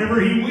do whatever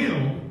he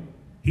willed,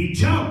 he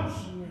chose.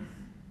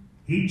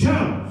 He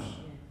chose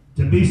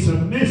to be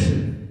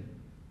submissive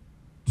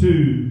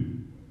to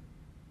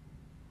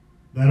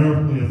that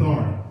earthly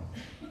authority.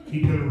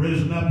 He could have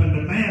risen up and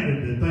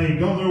demanded that they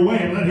go their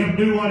way and let him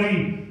do what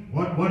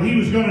he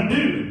was going to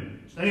do,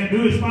 stay and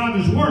do his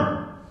Father's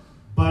work.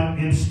 But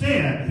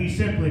instead, he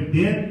simply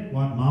did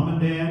what Mom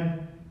and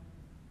Dad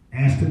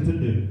asked him to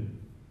do.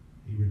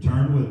 He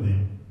returned with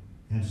them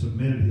and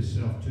submitted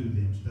himself to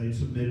them, stayed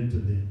submitted to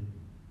them.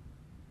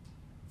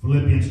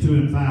 Philippians 2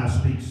 and 5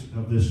 speaks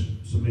of this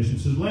submission. It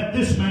says, "Let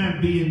this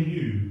mind be in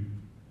you,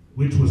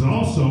 which was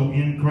also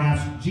in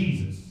Christ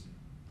Jesus."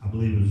 I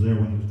believe it was there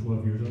when he was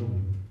 12 years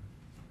old.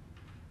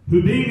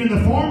 "Who being in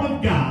the form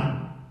of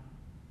God,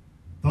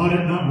 thought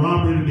it not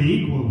robbery to be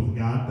equal with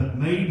God, but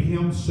made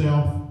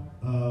himself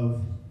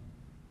of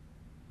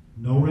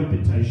no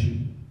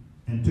reputation,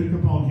 and took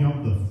upon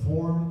him the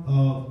form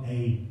of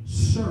a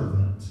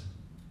servant,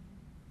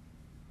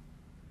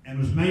 and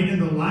was made in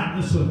the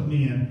likeness of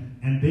men,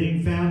 and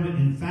being found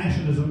in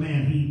fashion as a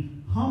man, he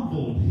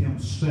humbled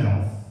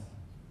himself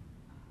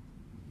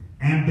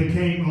and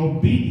became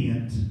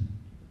obedient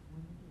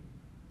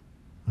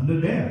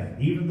unto death,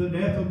 even the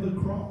death of the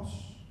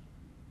cross."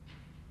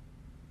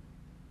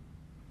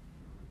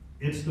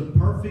 It's the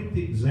perfect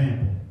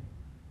example,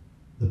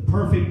 the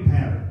perfect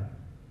pattern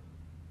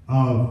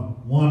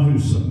of one who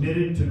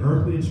submitted to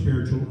earthly and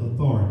spiritual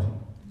authority.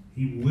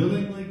 He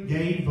willingly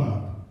gave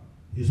up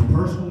his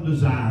personal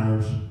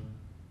desires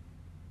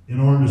in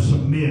order to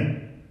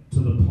submit to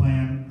the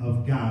plan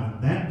of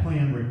God. That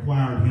plan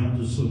required him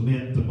to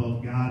submit to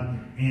God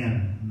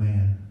and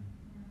man.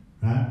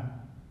 Right?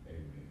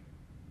 Amen.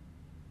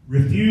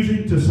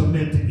 Refusing to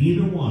submit to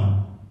either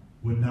one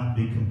would not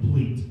be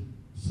complete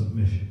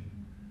submission.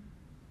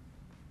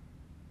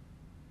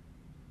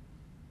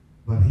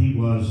 But he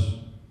was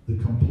the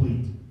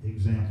complete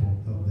example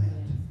of that.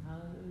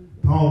 Hallelujah.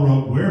 Paul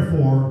wrote,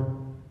 "Wherefore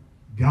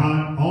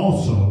God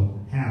also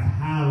hath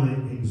highly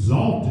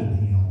exalted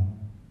him,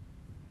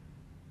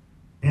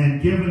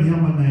 and given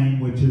him a name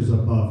which is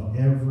above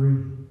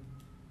every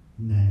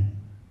name."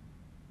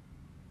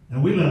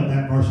 Now we love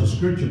that verse of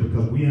Scripture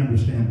because we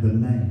understand the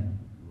name.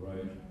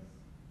 Right.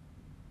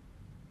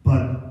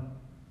 But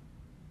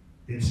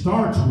it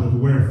starts with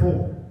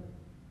wherefore.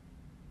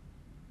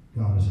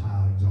 God has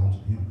highly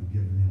exalted him and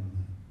given him a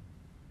name.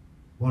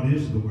 What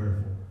is the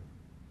wherefore?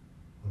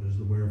 What is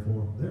the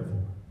wherefore?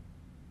 Therefore.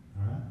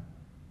 All right?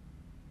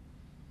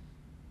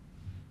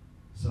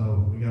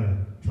 So we got to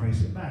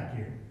trace it back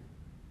here.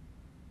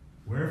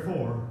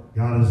 Wherefore,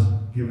 God has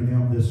given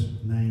him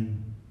this name.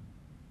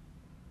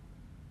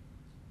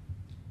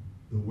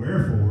 The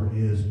wherefore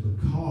is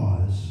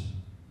because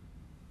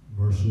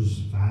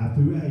verses 5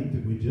 through 8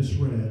 that we just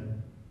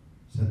read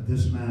said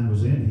this man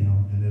was in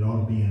him and it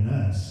ought to be in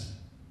us.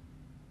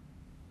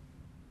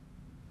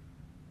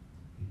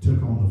 He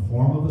took on the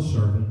form of a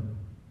servant.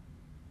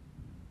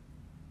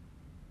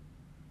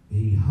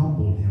 He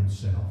humbled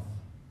himself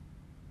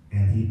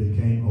and he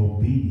became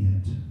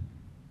obedient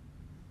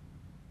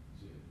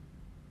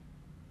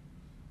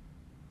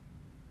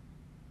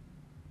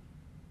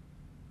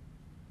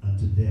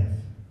unto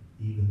death,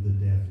 even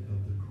the death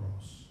of the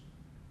cross.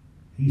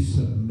 He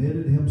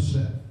submitted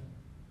himself.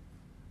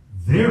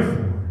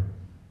 Therefore,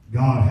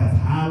 God hath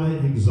highly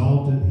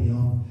exalted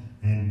him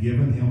and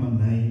given him a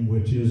name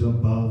which is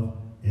above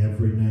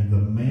every name. The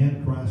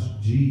man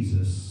Christ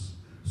Jesus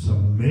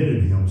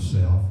submitted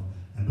himself,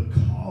 and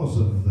because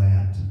of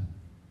that,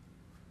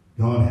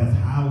 God hath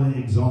highly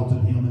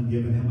exalted him and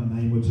given him a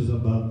name which is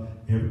above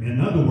every. In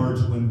other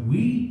words, when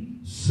we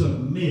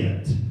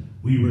submit,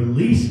 we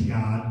release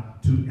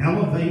God to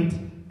elevate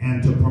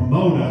and to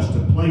promote us to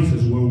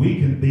places where we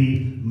can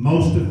be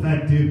most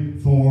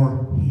effective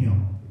for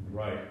him.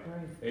 Right.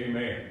 Right.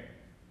 Amen.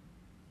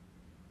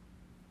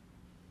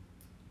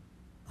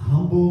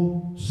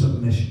 Humble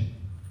submission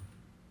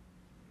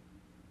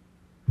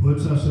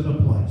puts us in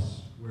a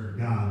place where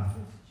God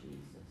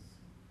Jesus.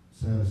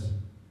 says,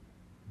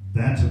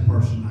 that's a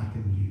person I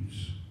can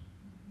use.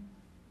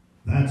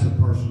 That's a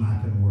person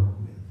I can work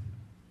with.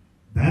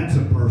 That's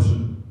a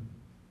person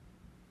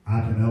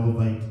I can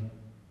elevate.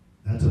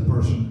 That's a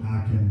person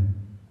I can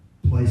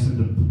place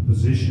into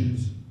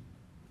positions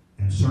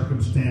and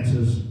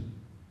circumstances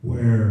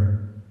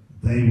where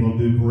they will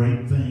do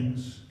great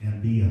things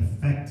and be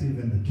effective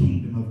in the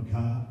kingdom of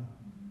God,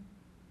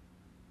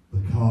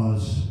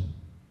 because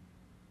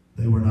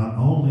they were not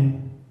only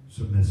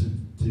submissive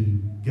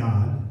to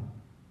God,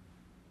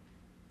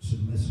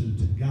 submissive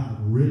to God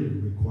really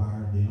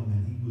required them,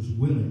 and he was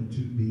willing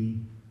to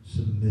be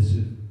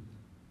submissive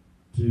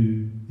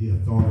to the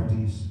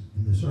authorities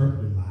in this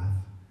earthly life.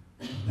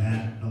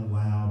 That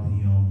allowed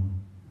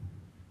him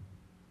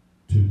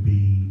to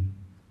be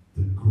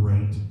the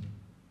great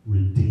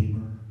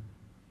Redeemer,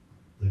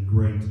 the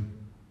great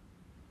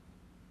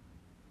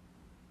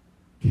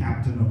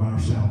captain of our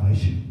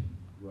salvation.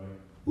 Right.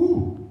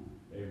 Woo!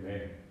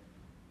 Amen.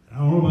 I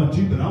don't know about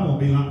you, but I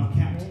want to be like my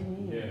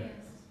captain. Amen.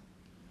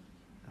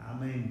 Yeah. I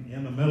mean,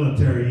 in the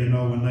military, you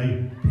know, when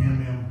they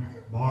pin them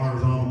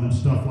bars on them and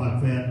stuff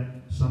like that,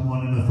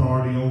 someone in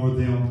authority over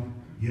them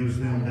gives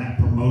them that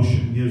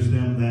promotion, gives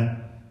them that,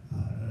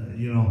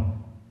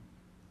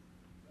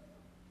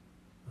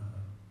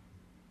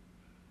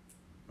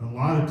 a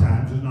lot of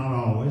times, it's not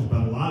always,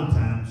 but a lot of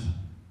times,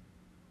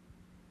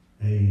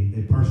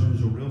 a person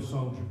is a real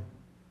soldier.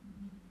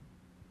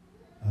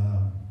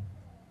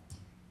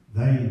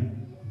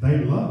 They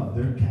love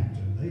their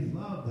captain. They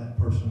love that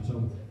person.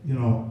 So, you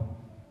know,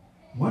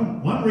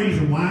 one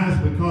reason why is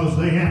because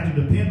they have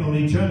to depend on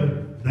each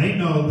other. They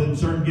know that in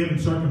certain given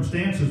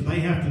circumstances, they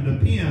have to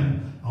depend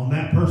on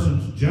that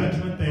person's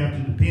judgment. They have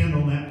to depend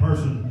on that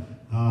person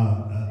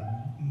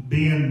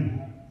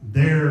being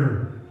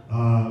there,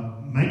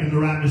 making the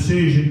right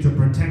decision to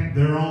protect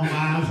their own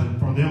lives and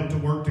for them to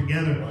work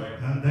together.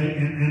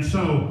 And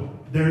so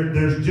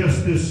there's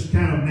just this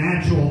kind of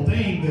natural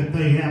thing that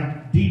they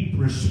have deep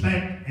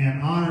respect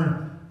and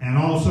honor and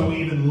also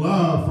even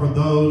love for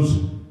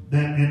those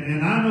that,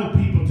 and I know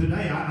people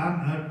today,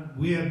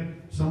 we had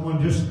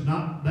someone just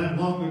not that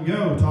long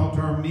ago talk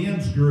to our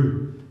men's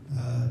group,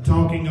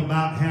 talking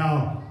about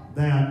how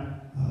that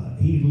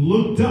he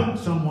looked up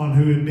someone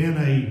who had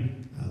been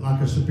like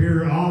a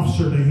superior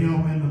officer to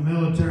him in the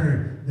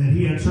military, that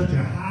he had such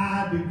a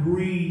high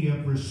degree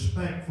of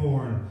respect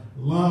for and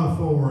love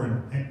for,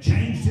 and it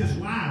changed his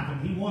life,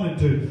 and he wanted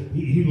to,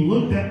 he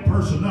looked that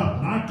person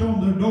up, knocked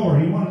on their door.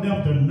 He wanted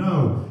them to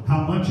know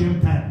how much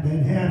impact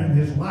that had in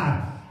his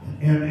life.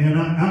 And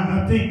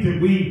I think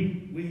that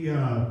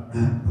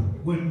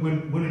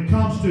when it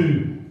comes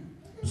to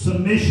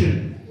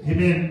submission,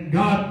 amen,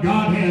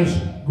 God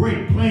has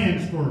great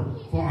plans for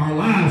our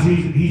lives.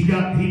 He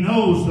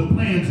knows the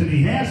plans that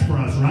He has for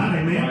us, right?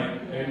 Amen?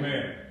 Right.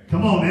 Amen.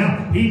 Come on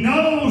now. He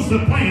knows the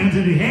plans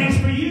that He has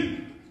for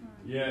you.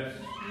 Yes.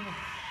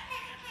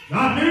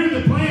 God knew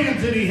the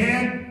plans that He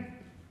had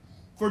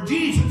for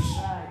Jesus.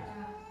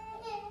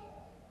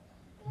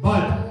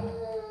 But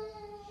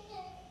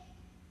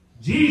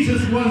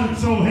Jesus wasn't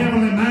so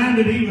heavenly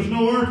minded, He was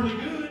no earthly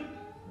good.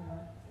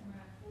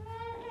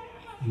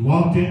 He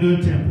walked into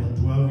a temple at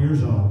 12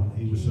 years old.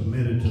 He was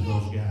submitted to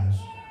those guys.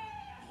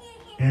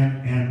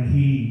 And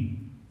he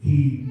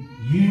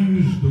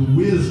used the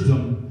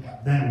wisdom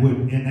that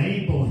would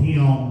enable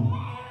him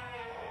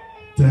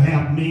to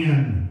have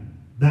men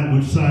that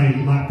would say,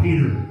 like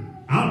Peter,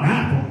 I'll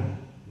die for you.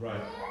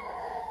 Right.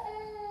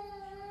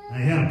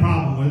 They had a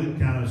problem with it,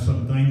 kind of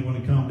some things when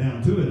it come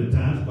down to it at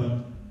times,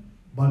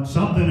 but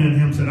something in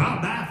him said,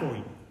 I'll die for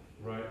you.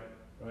 Right.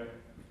 Right.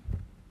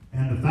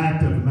 And the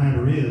fact of the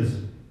matter is,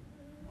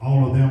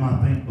 all of them, I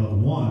think, but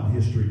one,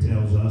 history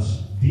tells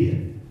us,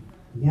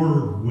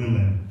 were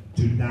willing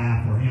to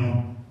die for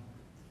him,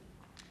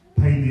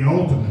 paid the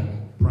ultimate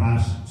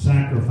price,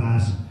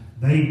 sacrifice.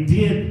 They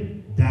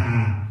did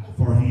die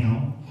for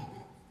him.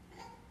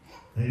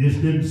 They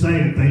just didn't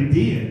say that they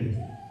did.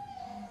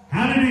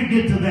 How did it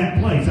get to that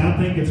place? I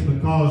think it's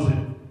because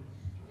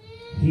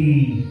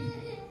he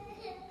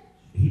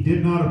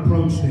did not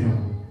approach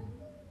them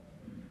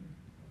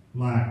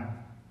like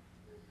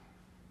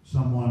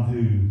someone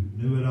who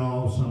knew it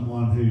all,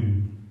 someone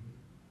who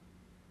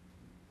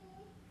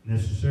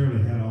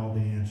necessarily had all the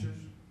answers.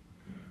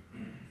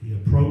 He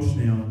approached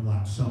them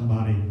like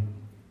somebody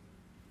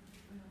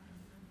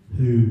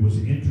who was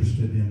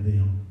interested in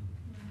them.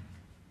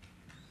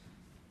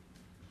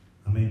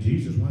 I mean,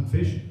 Jesus went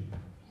fishing.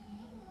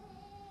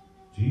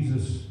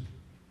 Jesus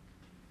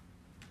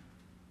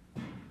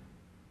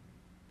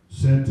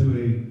said to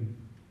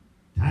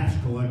a tax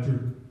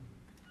collector,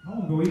 I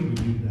want to go eat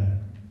with you today.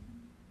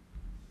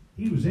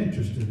 He was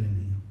interested in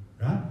him,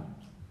 right?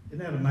 Isn't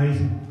that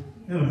amazing?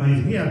 Isn't that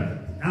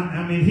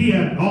amazing? He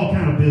had all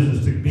kind of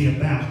business to be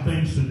about,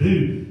 things to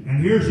do.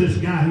 And here's this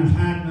guy who's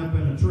hiding up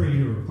in a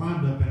tree or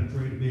climbed up in a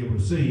tree to be able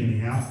to see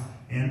anyhow.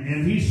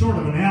 And he's sort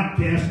of an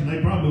outcast, and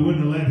they probably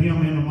wouldn't have let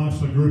him in amongst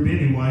the group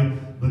anyway,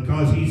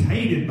 because he's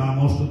hated by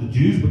most of the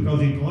Jews, because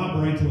he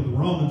collaborates with the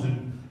Romans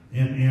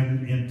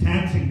in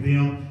taxing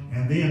them,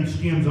 and then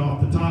skims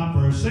off the top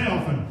for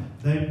himself. And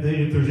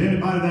if there's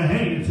anybody they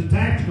hate, it's a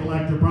tax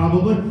collector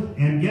probably.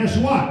 And guess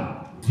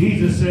what?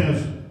 Jesus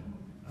says,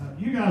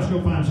 you guys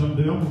go find something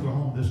to do. I'm going to go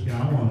home with this guy.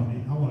 I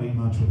want to eat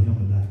lunch with him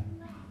today.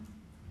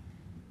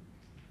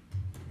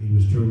 He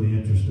was truly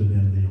interested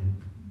in them.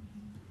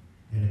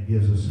 And it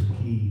gives us a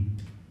key.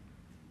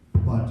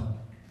 But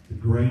the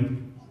great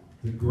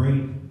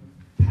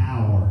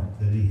power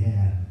that he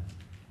had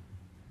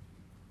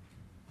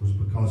was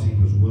because he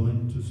was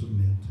willing to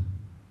submit.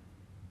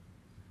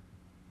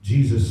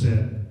 Jesus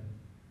said,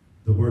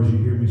 the words you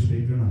hear me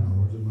speak, they're not the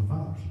words of my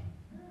Father's.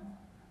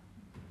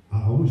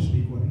 I always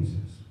speak what he says.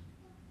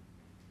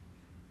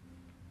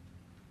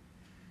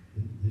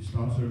 His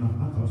thoughts are not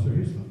my thoughts, they're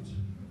his thoughts.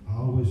 I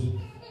always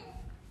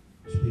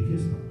speak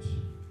his thoughts.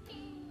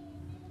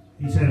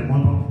 He said at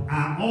one point,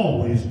 I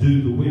always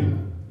do the will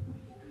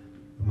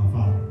of my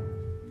Father.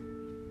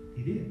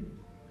 He did.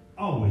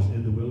 Always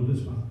did the will of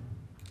his Father.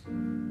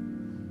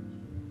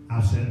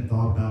 I sat and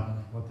thought about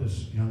what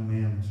this young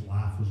man's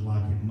life was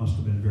like. It must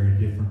have been very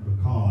different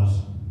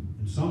because,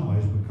 in some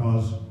ways,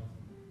 because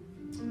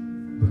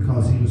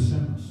he was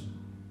sinless.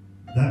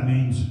 That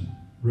means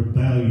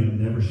rebellion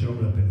never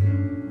showed up in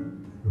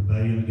him.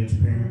 Rebellion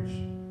against parents.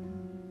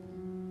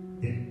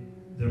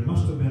 There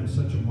must have been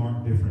such a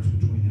marked difference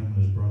between him and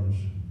his brothers.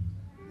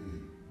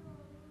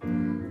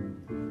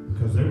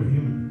 Because they were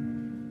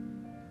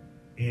human.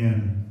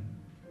 And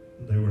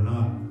they were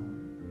not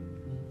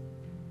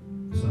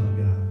the Son of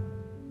God.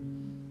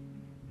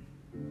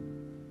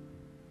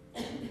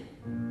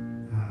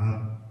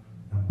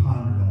 I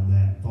pondered on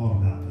that, thought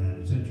about that.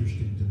 It's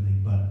interesting to me.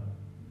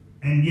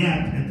 And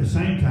yet, at the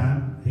same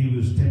time, he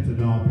was tempted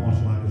at all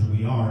points like as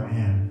we are,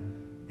 and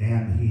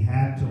he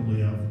had to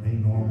live a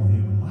normal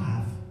human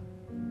life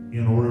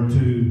in order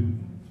to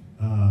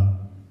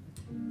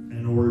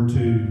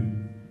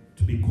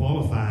be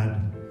qualified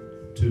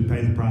to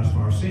pay the price for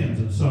our sins.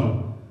 And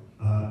so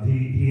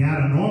he had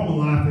a normal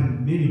life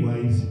in many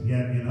ways,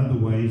 yet in other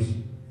ways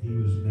he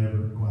was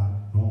never quite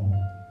normal.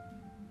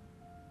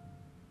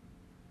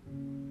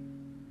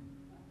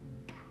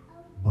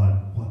 But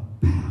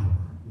what power,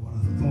 what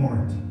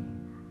authority.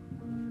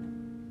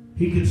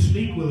 He could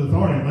speak with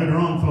authority. Later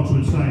on, folks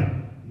would say,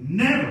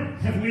 never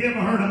have we ever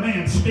heard a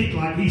man speak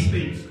like he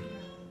speaks.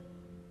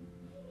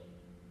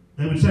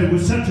 They would say,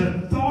 with such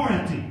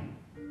authority.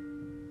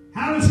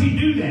 How does he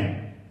do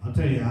that? I'll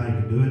tell you how he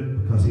could do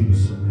it, because he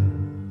was submitted.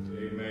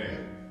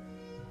 Amen.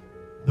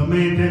 The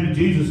man came to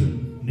Jesus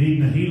and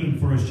needing a healing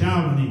for his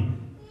child, and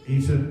he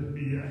said,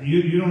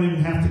 you don't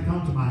even have to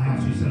come to my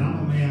house. He said, I'm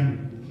a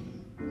man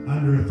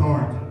under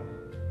authority.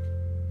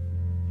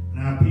 And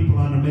I have people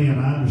under me, and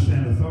I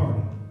understand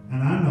authority.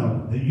 And I know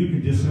that you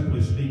can just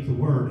simply speak the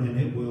word and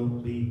it will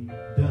be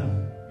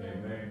done.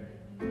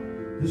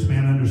 Amen. This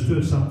man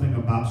understood something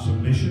about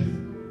submission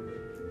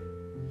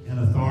and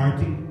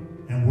authority,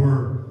 and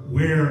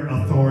where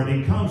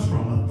authority comes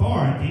from.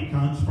 Authority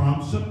comes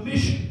from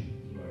submission.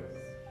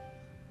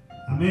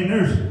 I mean,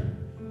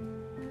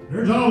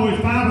 there's always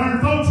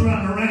 500 folks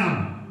running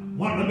around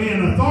wanting to be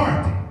an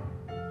authority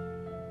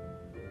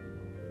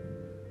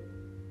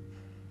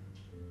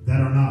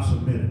that are not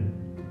submitted.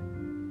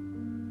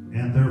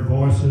 And their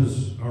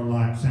voices are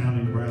like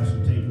sounding brass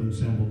and tinkling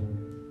cymbals.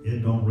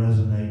 It don't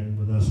resonate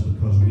with us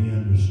because we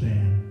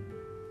understand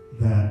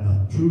that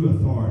a true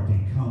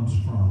authority comes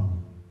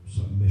from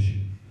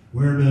submission.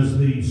 Where does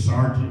the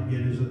sergeant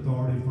get his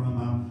authority from?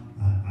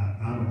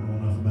 I don't know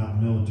enough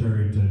about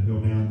military to go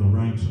down the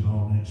ranks and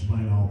all and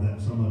explain all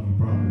that. Some of you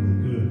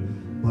probably could.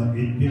 But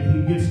he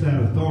gets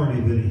that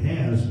authority that he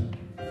has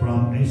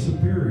from a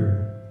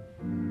superior.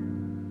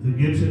 Who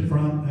gets it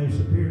from a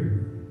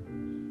superior.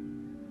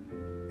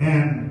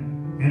 And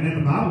then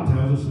the Bible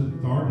tells us that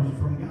authority is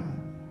from God.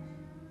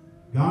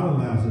 God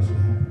allows this to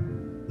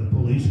happen. The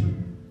policeman.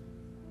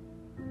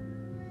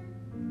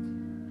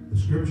 The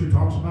scripture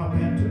talks about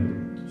that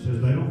too. It says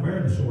they don't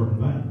bear the sword in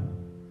vain.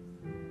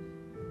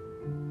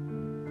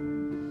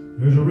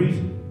 There's a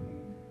reason.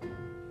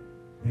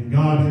 And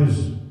God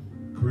has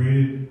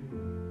created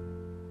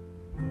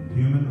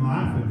human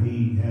life, and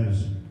He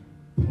has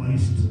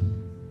placed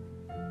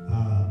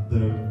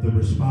the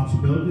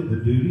responsibility,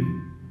 the duty,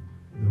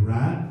 the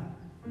right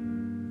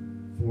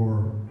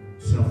for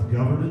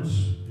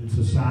self-governance in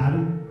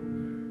society,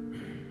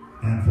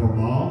 and for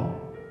law,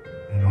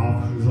 and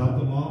officers of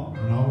the law,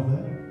 and all of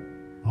that.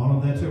 All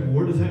of that's it.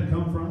 Where does that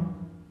come from?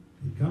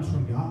 It comes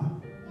from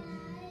God.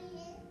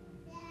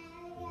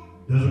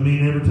 Doesn't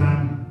mean every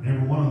time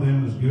every one of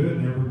them is good,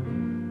 and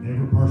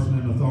every person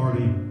in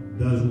authority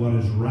does what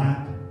is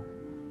right.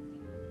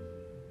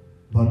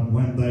 But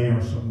when they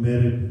are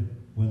submitted,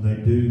 when they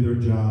do their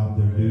job,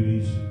 their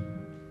duties,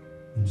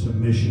 in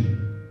submission,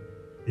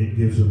 it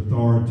gives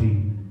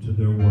authority to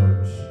their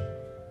words.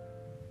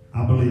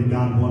 I believe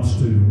God wants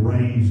to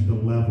raise the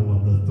level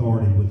of the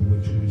authority with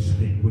which we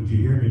speak. Would you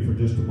hear me for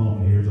just a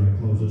moment here as I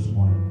close this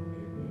morning?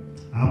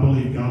 I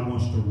believe God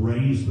wants to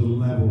raise the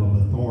level of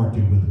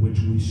authority with which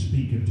we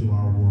speak into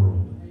our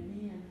world.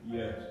 Amen.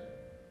 Yes.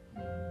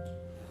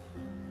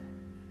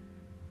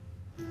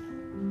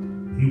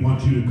 He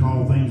wants you to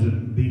call things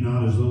that be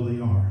not as though they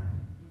are.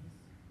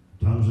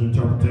 Tongues of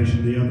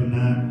interpretation the other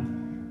night,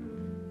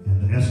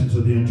 and the essence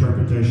of the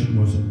interpretation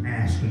was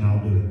ask and I'll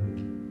do it.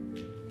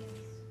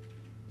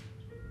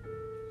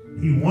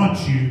 He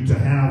wants you to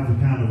have the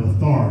kind of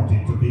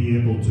authority to be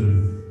able to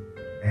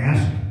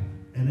ask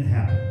and it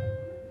happens.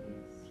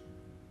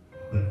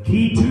 The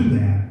key to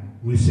that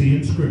we see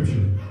in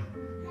Scripture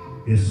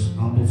is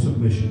humble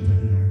submission to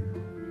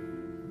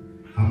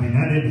Him. I mean,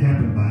 that didn't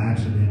happen by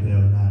accident the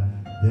other night.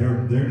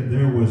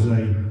 There was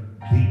a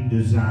deep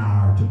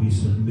desire to be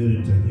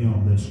submitted to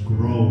Him that's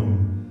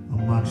growing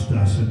amongst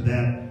us, and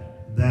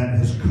that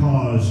has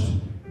caused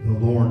the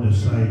Lord to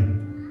say,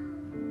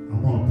 I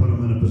want to put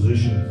them in a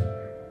position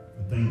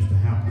for things to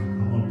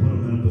happen. I want to put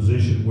them in a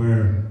position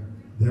where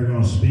they're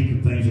going to speak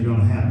and things are going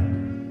to happen.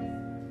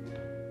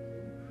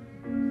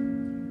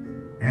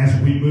 As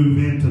we move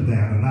into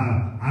that, and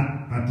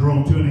I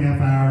drove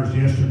 2.5 hours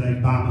yesterday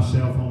by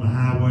myself on the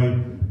highway,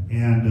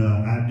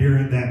 and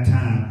during that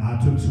time, I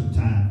took some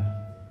time.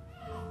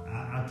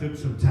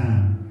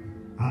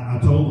 I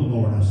told the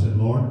Lord, I said,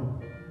 Lord,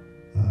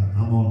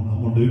 I'm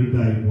gonna do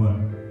today what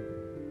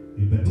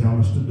You've been telling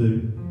us to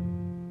do.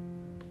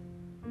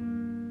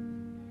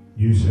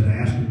 You said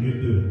ask and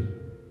you'd do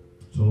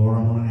it. So Lord,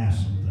 I'm going to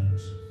ask some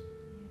things.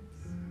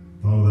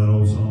 Thought of that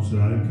old song, said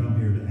I didn't come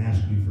here to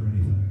ask You for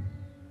anything.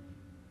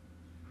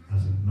 I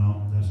said,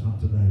 no, that's not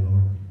today,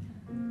 Lord.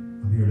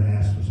 I'm here to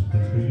ask for some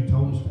things because You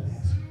told us to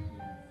ask.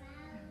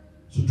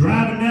 So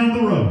driving down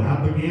the road,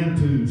 I began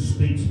to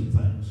speak some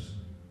things.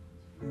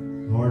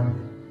 Lord,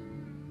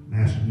 I'm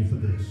asking You for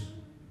this.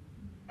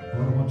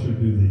 Lord, I want You to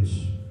do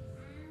this.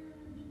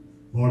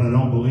 Lord, I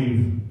don't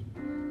believe,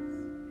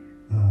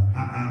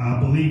 I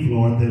believe,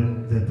 Lord,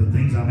 that the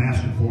things I'm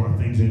asking for are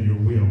things in Your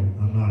will.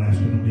 I'm not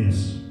asking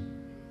amiss.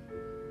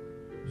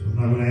 So I'm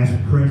not going to ask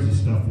for crazy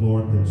stuff,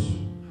 Lord, that's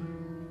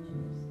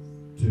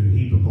to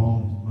heap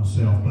upon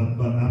myself.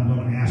 But I'm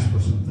going to ask for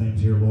some things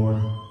here, Lord.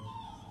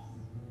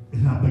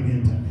 And I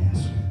begin to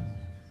ask.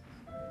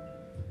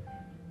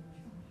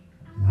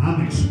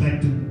 I'm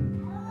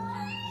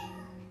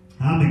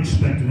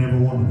expecting every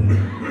one of them to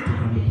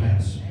come to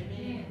pass.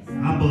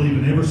 I believe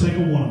in every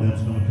single one of them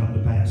is going to come to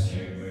pass.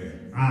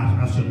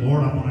 I said,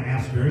 Lord, I'm going to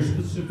ask very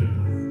specifically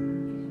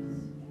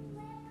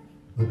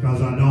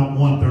because I don't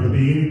want there to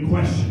be any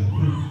question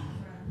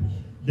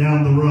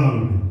down the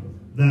road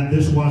that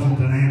this wasn't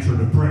an answer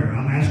to prayer.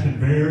 I'm asking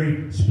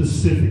very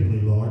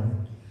specifically, Lord.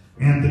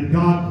 And that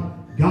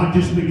God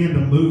just began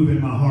to move in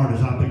my heart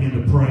as I began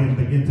to pray and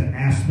begin to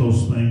ask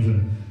those things.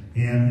 And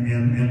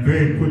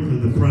very quickly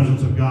the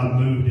presence of God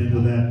moved into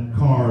that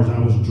car as I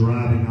was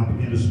driving. I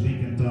began to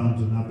speak in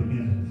tongues and I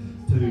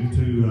began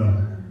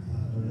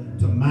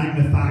to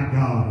magnify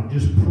God and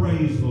just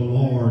praise the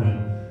Lord.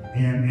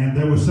 And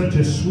there was such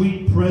a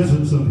sweet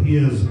presence of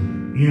His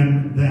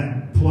in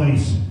that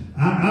place.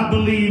 I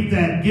believe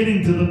that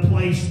getting to the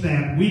place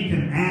that we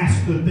can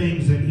ask the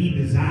things that He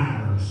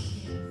desires,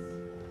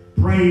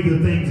 pray the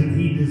things that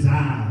He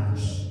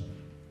desires,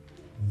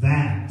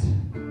 that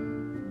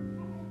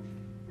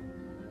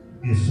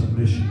is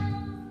submission.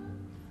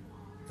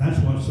 That's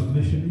what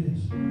submission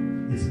is.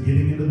 It's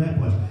getting into that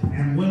place.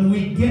 And when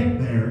we get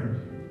there,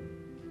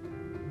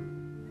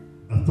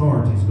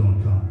 authority is going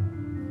to come.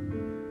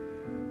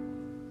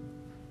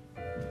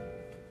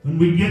 When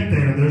we get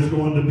there, there's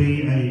going to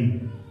be a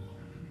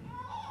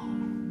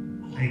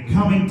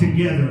coming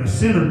together, a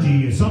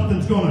synergy.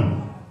 Something's going to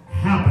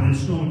happen.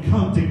 It's going to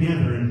come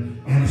together.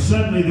 And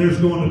suddenly there's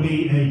going to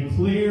be a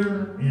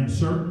clear and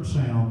certain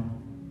sound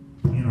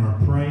in our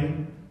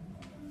praying,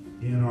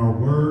 in our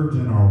words,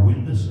 in our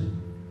witnessing.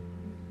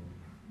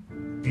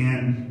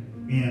 And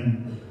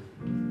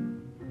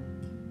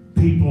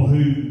people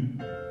who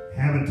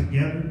have it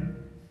together,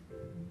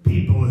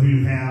 people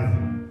who have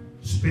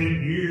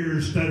spent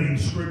years studying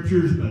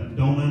scriptures but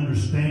don't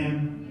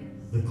understand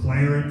the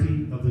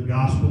clarity of the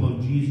gospel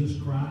of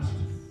Jesus Christ,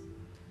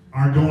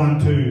 they're going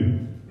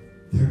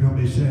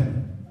to be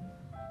saying,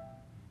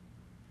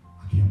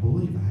 I can't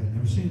believe I had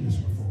never seen this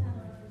before.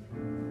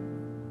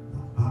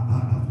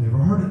 I've never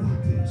heard it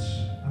like this.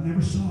 I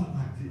never saw it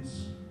like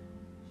this.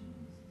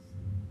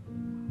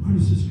 Where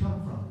does this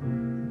come from?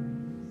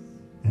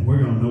 And we're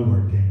going to know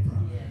where it came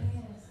from.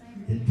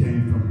 It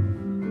came from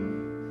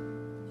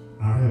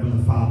our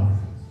Heavenly Father,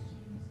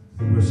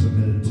 who we're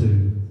submitted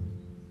to.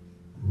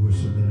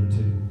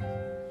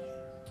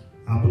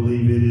 I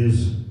believe it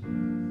is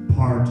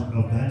part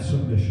of that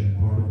submission,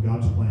 part of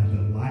God's plan,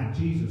 that like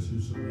Jesus, who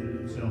submitted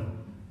himself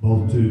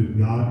both to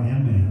God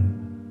and man,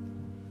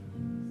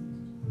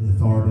 the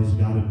authorities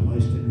God had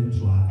placed in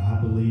his life, I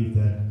believe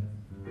that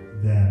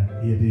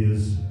it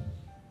is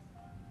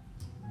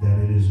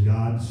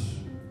God's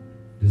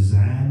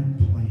design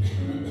plan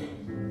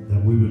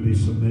that we would be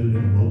submitted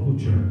in a local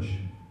church,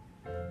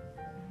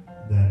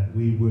 that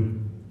we would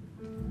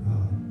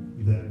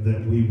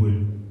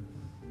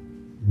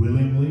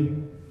willingly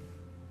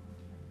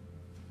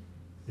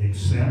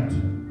accept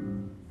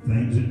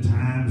things at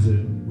times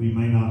that we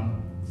may not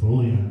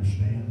fully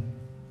understand.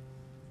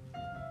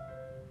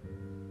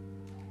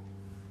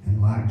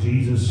 And like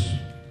Jesus,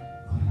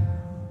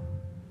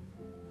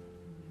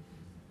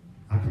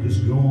 I could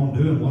just go on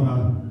doing what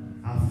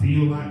I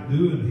feel like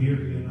doing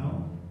here, you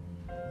know.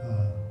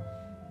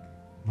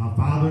 My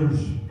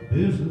Father's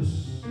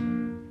business.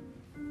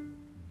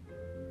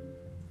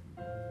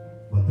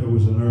 But there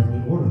was an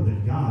earthly order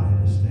that God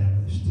had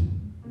established.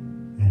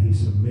 And he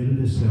submitted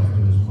himself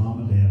to his mom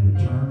and dad,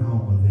 returned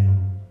home with them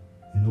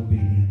in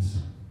obedience.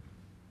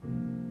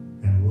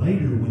 And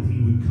later, when he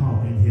would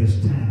come in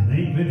his time, there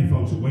ain't many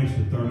folks that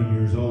wasted 30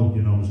 years old,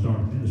 you know, to start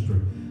a ministry.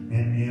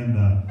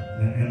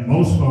 And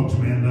most folks,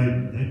 man,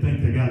 they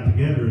think they got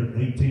together at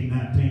 18,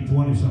 19,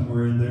 20,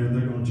 somewhere in there, and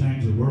they're going to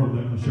change the world.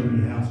 They're going to show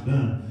you how it's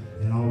done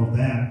and all of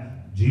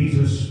that.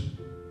 Jesus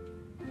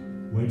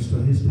waits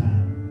till his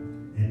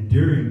time. And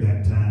during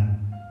that time,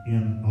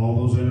 in all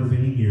those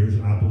intervening years,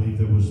 I believe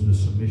there was the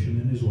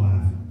submission in his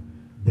life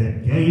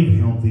that gave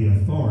him the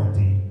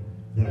authority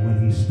that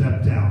when he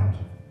stepped out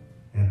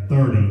at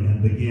 30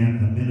 and began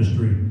a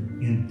ministry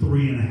in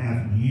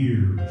 3.5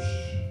 years,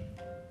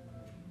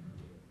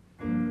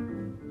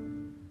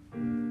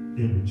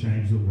 it would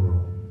change the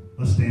world.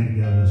 Let's stand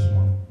together this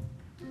morning.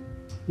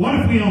 What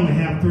if we only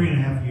have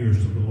 3.5 years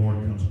till the Lord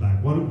comes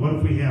back? What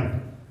if we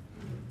have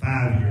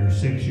 5 years,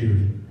 6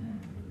 years?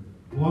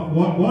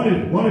 What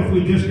if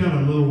we just got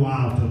a little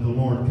while till the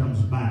Lord comes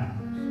back?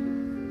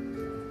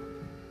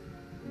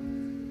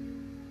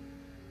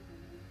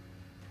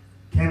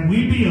 Can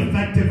we be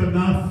effective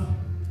enough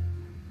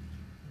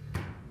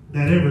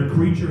that every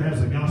creature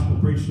has the gospel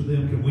preached to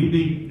them? Can we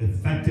be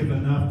effective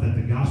enough that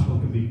the gospel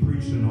can be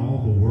preached in all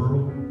the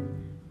world?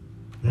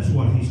 That's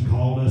what he's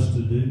called us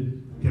to do.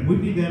 Can we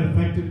be that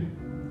effective?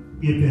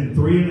 If in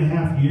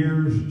 3.5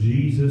 years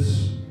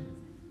Jesus'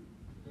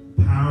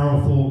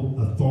 powerful,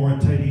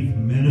 authoritative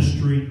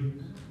ministry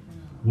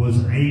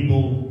was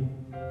able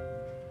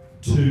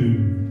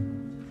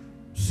to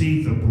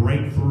see the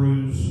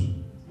breakthroughs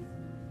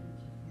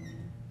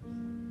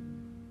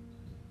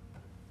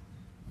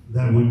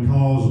that would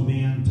cause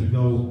men to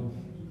go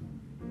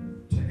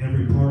to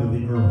every part of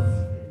the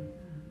earth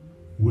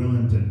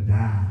willing to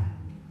die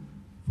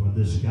for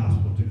this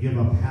gospel, to give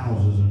up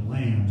houses and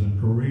lands and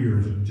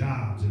careers and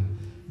jobs and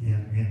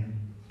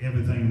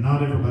everything.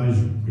 Not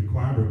everybody's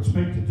required or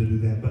expected to do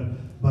that, but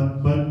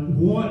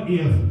what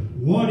if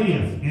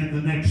in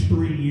the next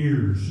 3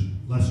 years,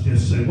 let's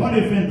just say, what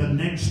if in the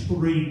next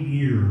 3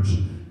 years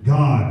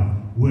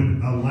God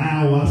would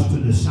allow us to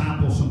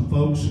disciple some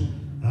folks,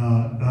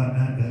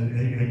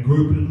 a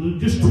group,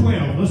 just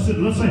 12. Let's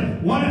say,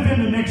 what if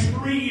in the next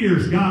 3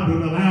 years God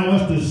would allow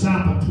us to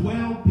disciple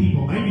 12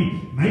 people?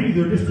 Maybe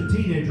they're just a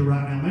teenager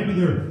right now. Maybe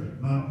they're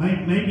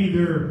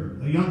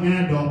a young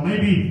adult.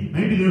 Maybe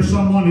there's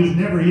someone who's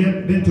never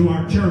yet been to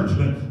our church.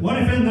 But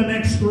what if in the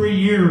next 3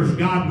 years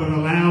God would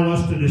allow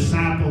us to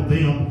disciple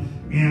them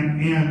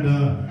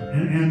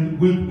and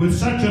with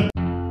such a